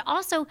you down, but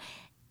also,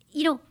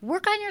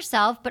 work on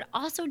yourself, but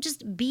also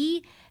just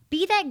be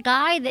that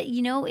guy that,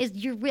 is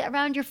you're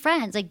around your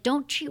friends. Like,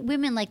 don't treat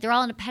women like they're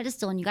all on a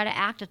pedestal and you got to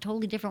act a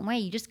totally different way.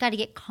 You just got to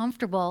get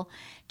comfortable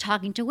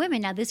talking to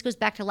women. Now, this goes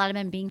back to a lot of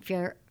men being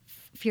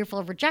fearful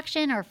of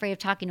rejection or afraid of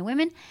talking to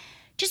women.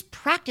 Just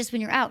practice when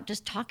you're out,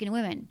 just talking to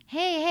women.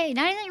 Hey,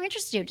 not anything you're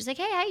interested in. Just like,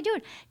 hey, how you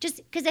doing? Just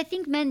because I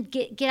think men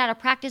get out of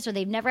practice, or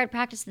they've never had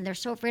practice and they're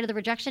so afraid of the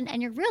rejection.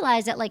 And you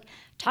realize that, like,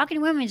 talking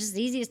to women is just as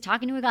easy as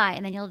talking to a guy.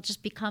 And then you'll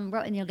just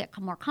and you'll get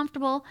more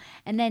comfortable.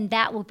 And then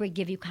that will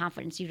give you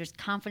confidence. You're just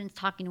confidence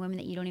talking to women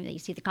that you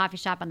see at the coffee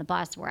shop, on the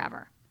bus,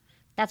 wherever.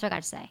 That's what I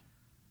got to say.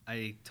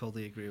 I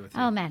totally agree with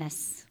you. Oh,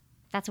 Menace.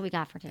 That's what we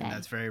got for today. And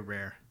that's very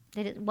rare.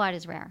 What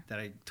is rare? That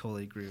I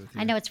totally agree with you.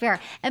 I know it's rare.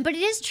 But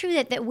it is true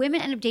that women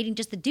end up dating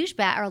just the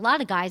douchebag, or a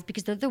lot of guys,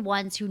 because they're the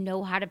ones who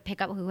know how to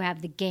pick up, who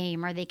have the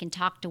game, or they can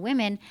talk to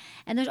women.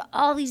 And there's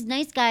all these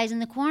nice guys in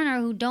the corner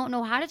who don't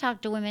know how to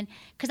talk to women.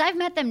 Because I've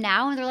met them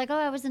now, and they're like, oh,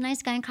 I was a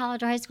nice guy in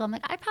college or high school. I'm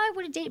like, I probably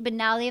would have dated, but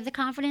now they have the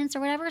confidence or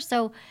whatever.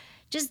 So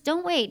just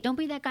don't wait. Don't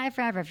be that guy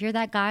forever. If you're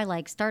that guy,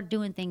 like, start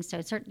doing things.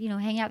 So start,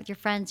 hang out with your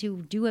friends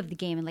who do have the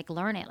game and, like,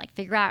 learn it. Like,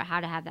 figure out how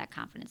to have that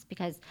confidence,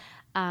 because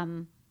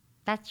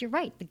you're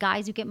right. The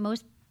guys who get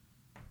most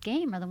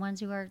game are the ones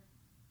who are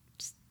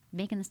just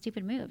making the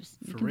stupid moves.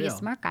 You can be a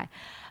smart guy.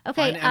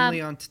 Okay. Find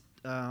Emily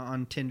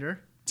on Tinder.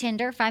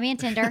 Find me on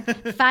Tinder.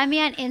 Find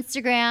me on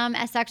Instagram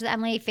at Sex with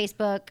Emily,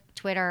 Facebook,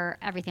 Twitter,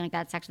 everything like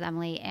that, Sex with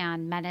Emily.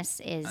 And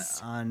Menace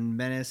is... on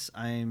Menace,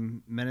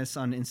 I'm Menace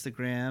on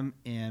Instagram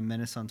and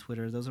Menace on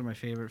Twitter. Those are my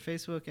favorite.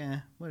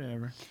 Facebook,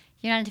 whatever.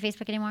 You're not into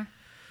Facebook anymore?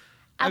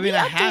 We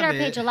update our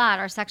page a lot.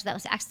 Our Sex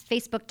with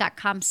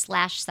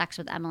Facebook.com/Sex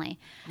with Emily.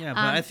 Yeah,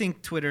 but I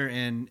think Twitter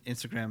and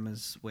Instagram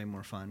is way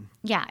more fun.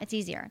 Yeah, it's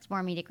easier. It's more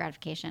immediate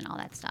gratification, all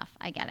that stuff.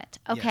 I get it.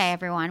 Okay,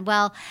 everyone.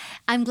 Well,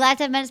 I'm glad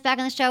to have Menace back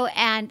on the show,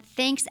 and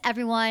thanks,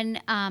 everyone.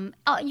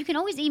 You can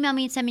always email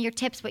me and send me your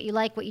tips, what you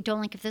like, what you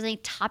don't like. If there's any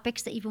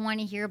topics that you've been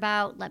wanting to hear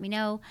about, let me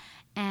know.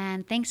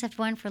 And thanks,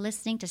 everyone, for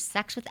listening to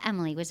Sex with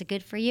Emily. Was it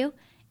good for you?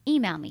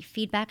 Email me,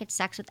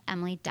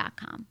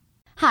 feedback@sexwithemily.com.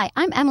 Hi,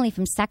 I'm Emily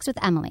from Sex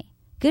with Emily.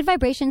 Good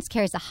Vibrations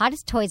carries the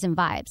hottest toys and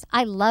vibes.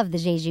 I love the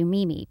Jeju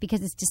Mimi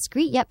because it's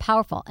discreet yet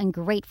powerful and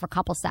great for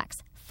couple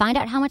sex. Find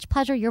out how much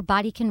pleasure your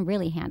body can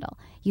really handle.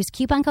 Use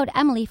coupon code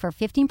Emily for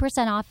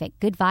 15% off at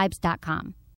goodvibes.com.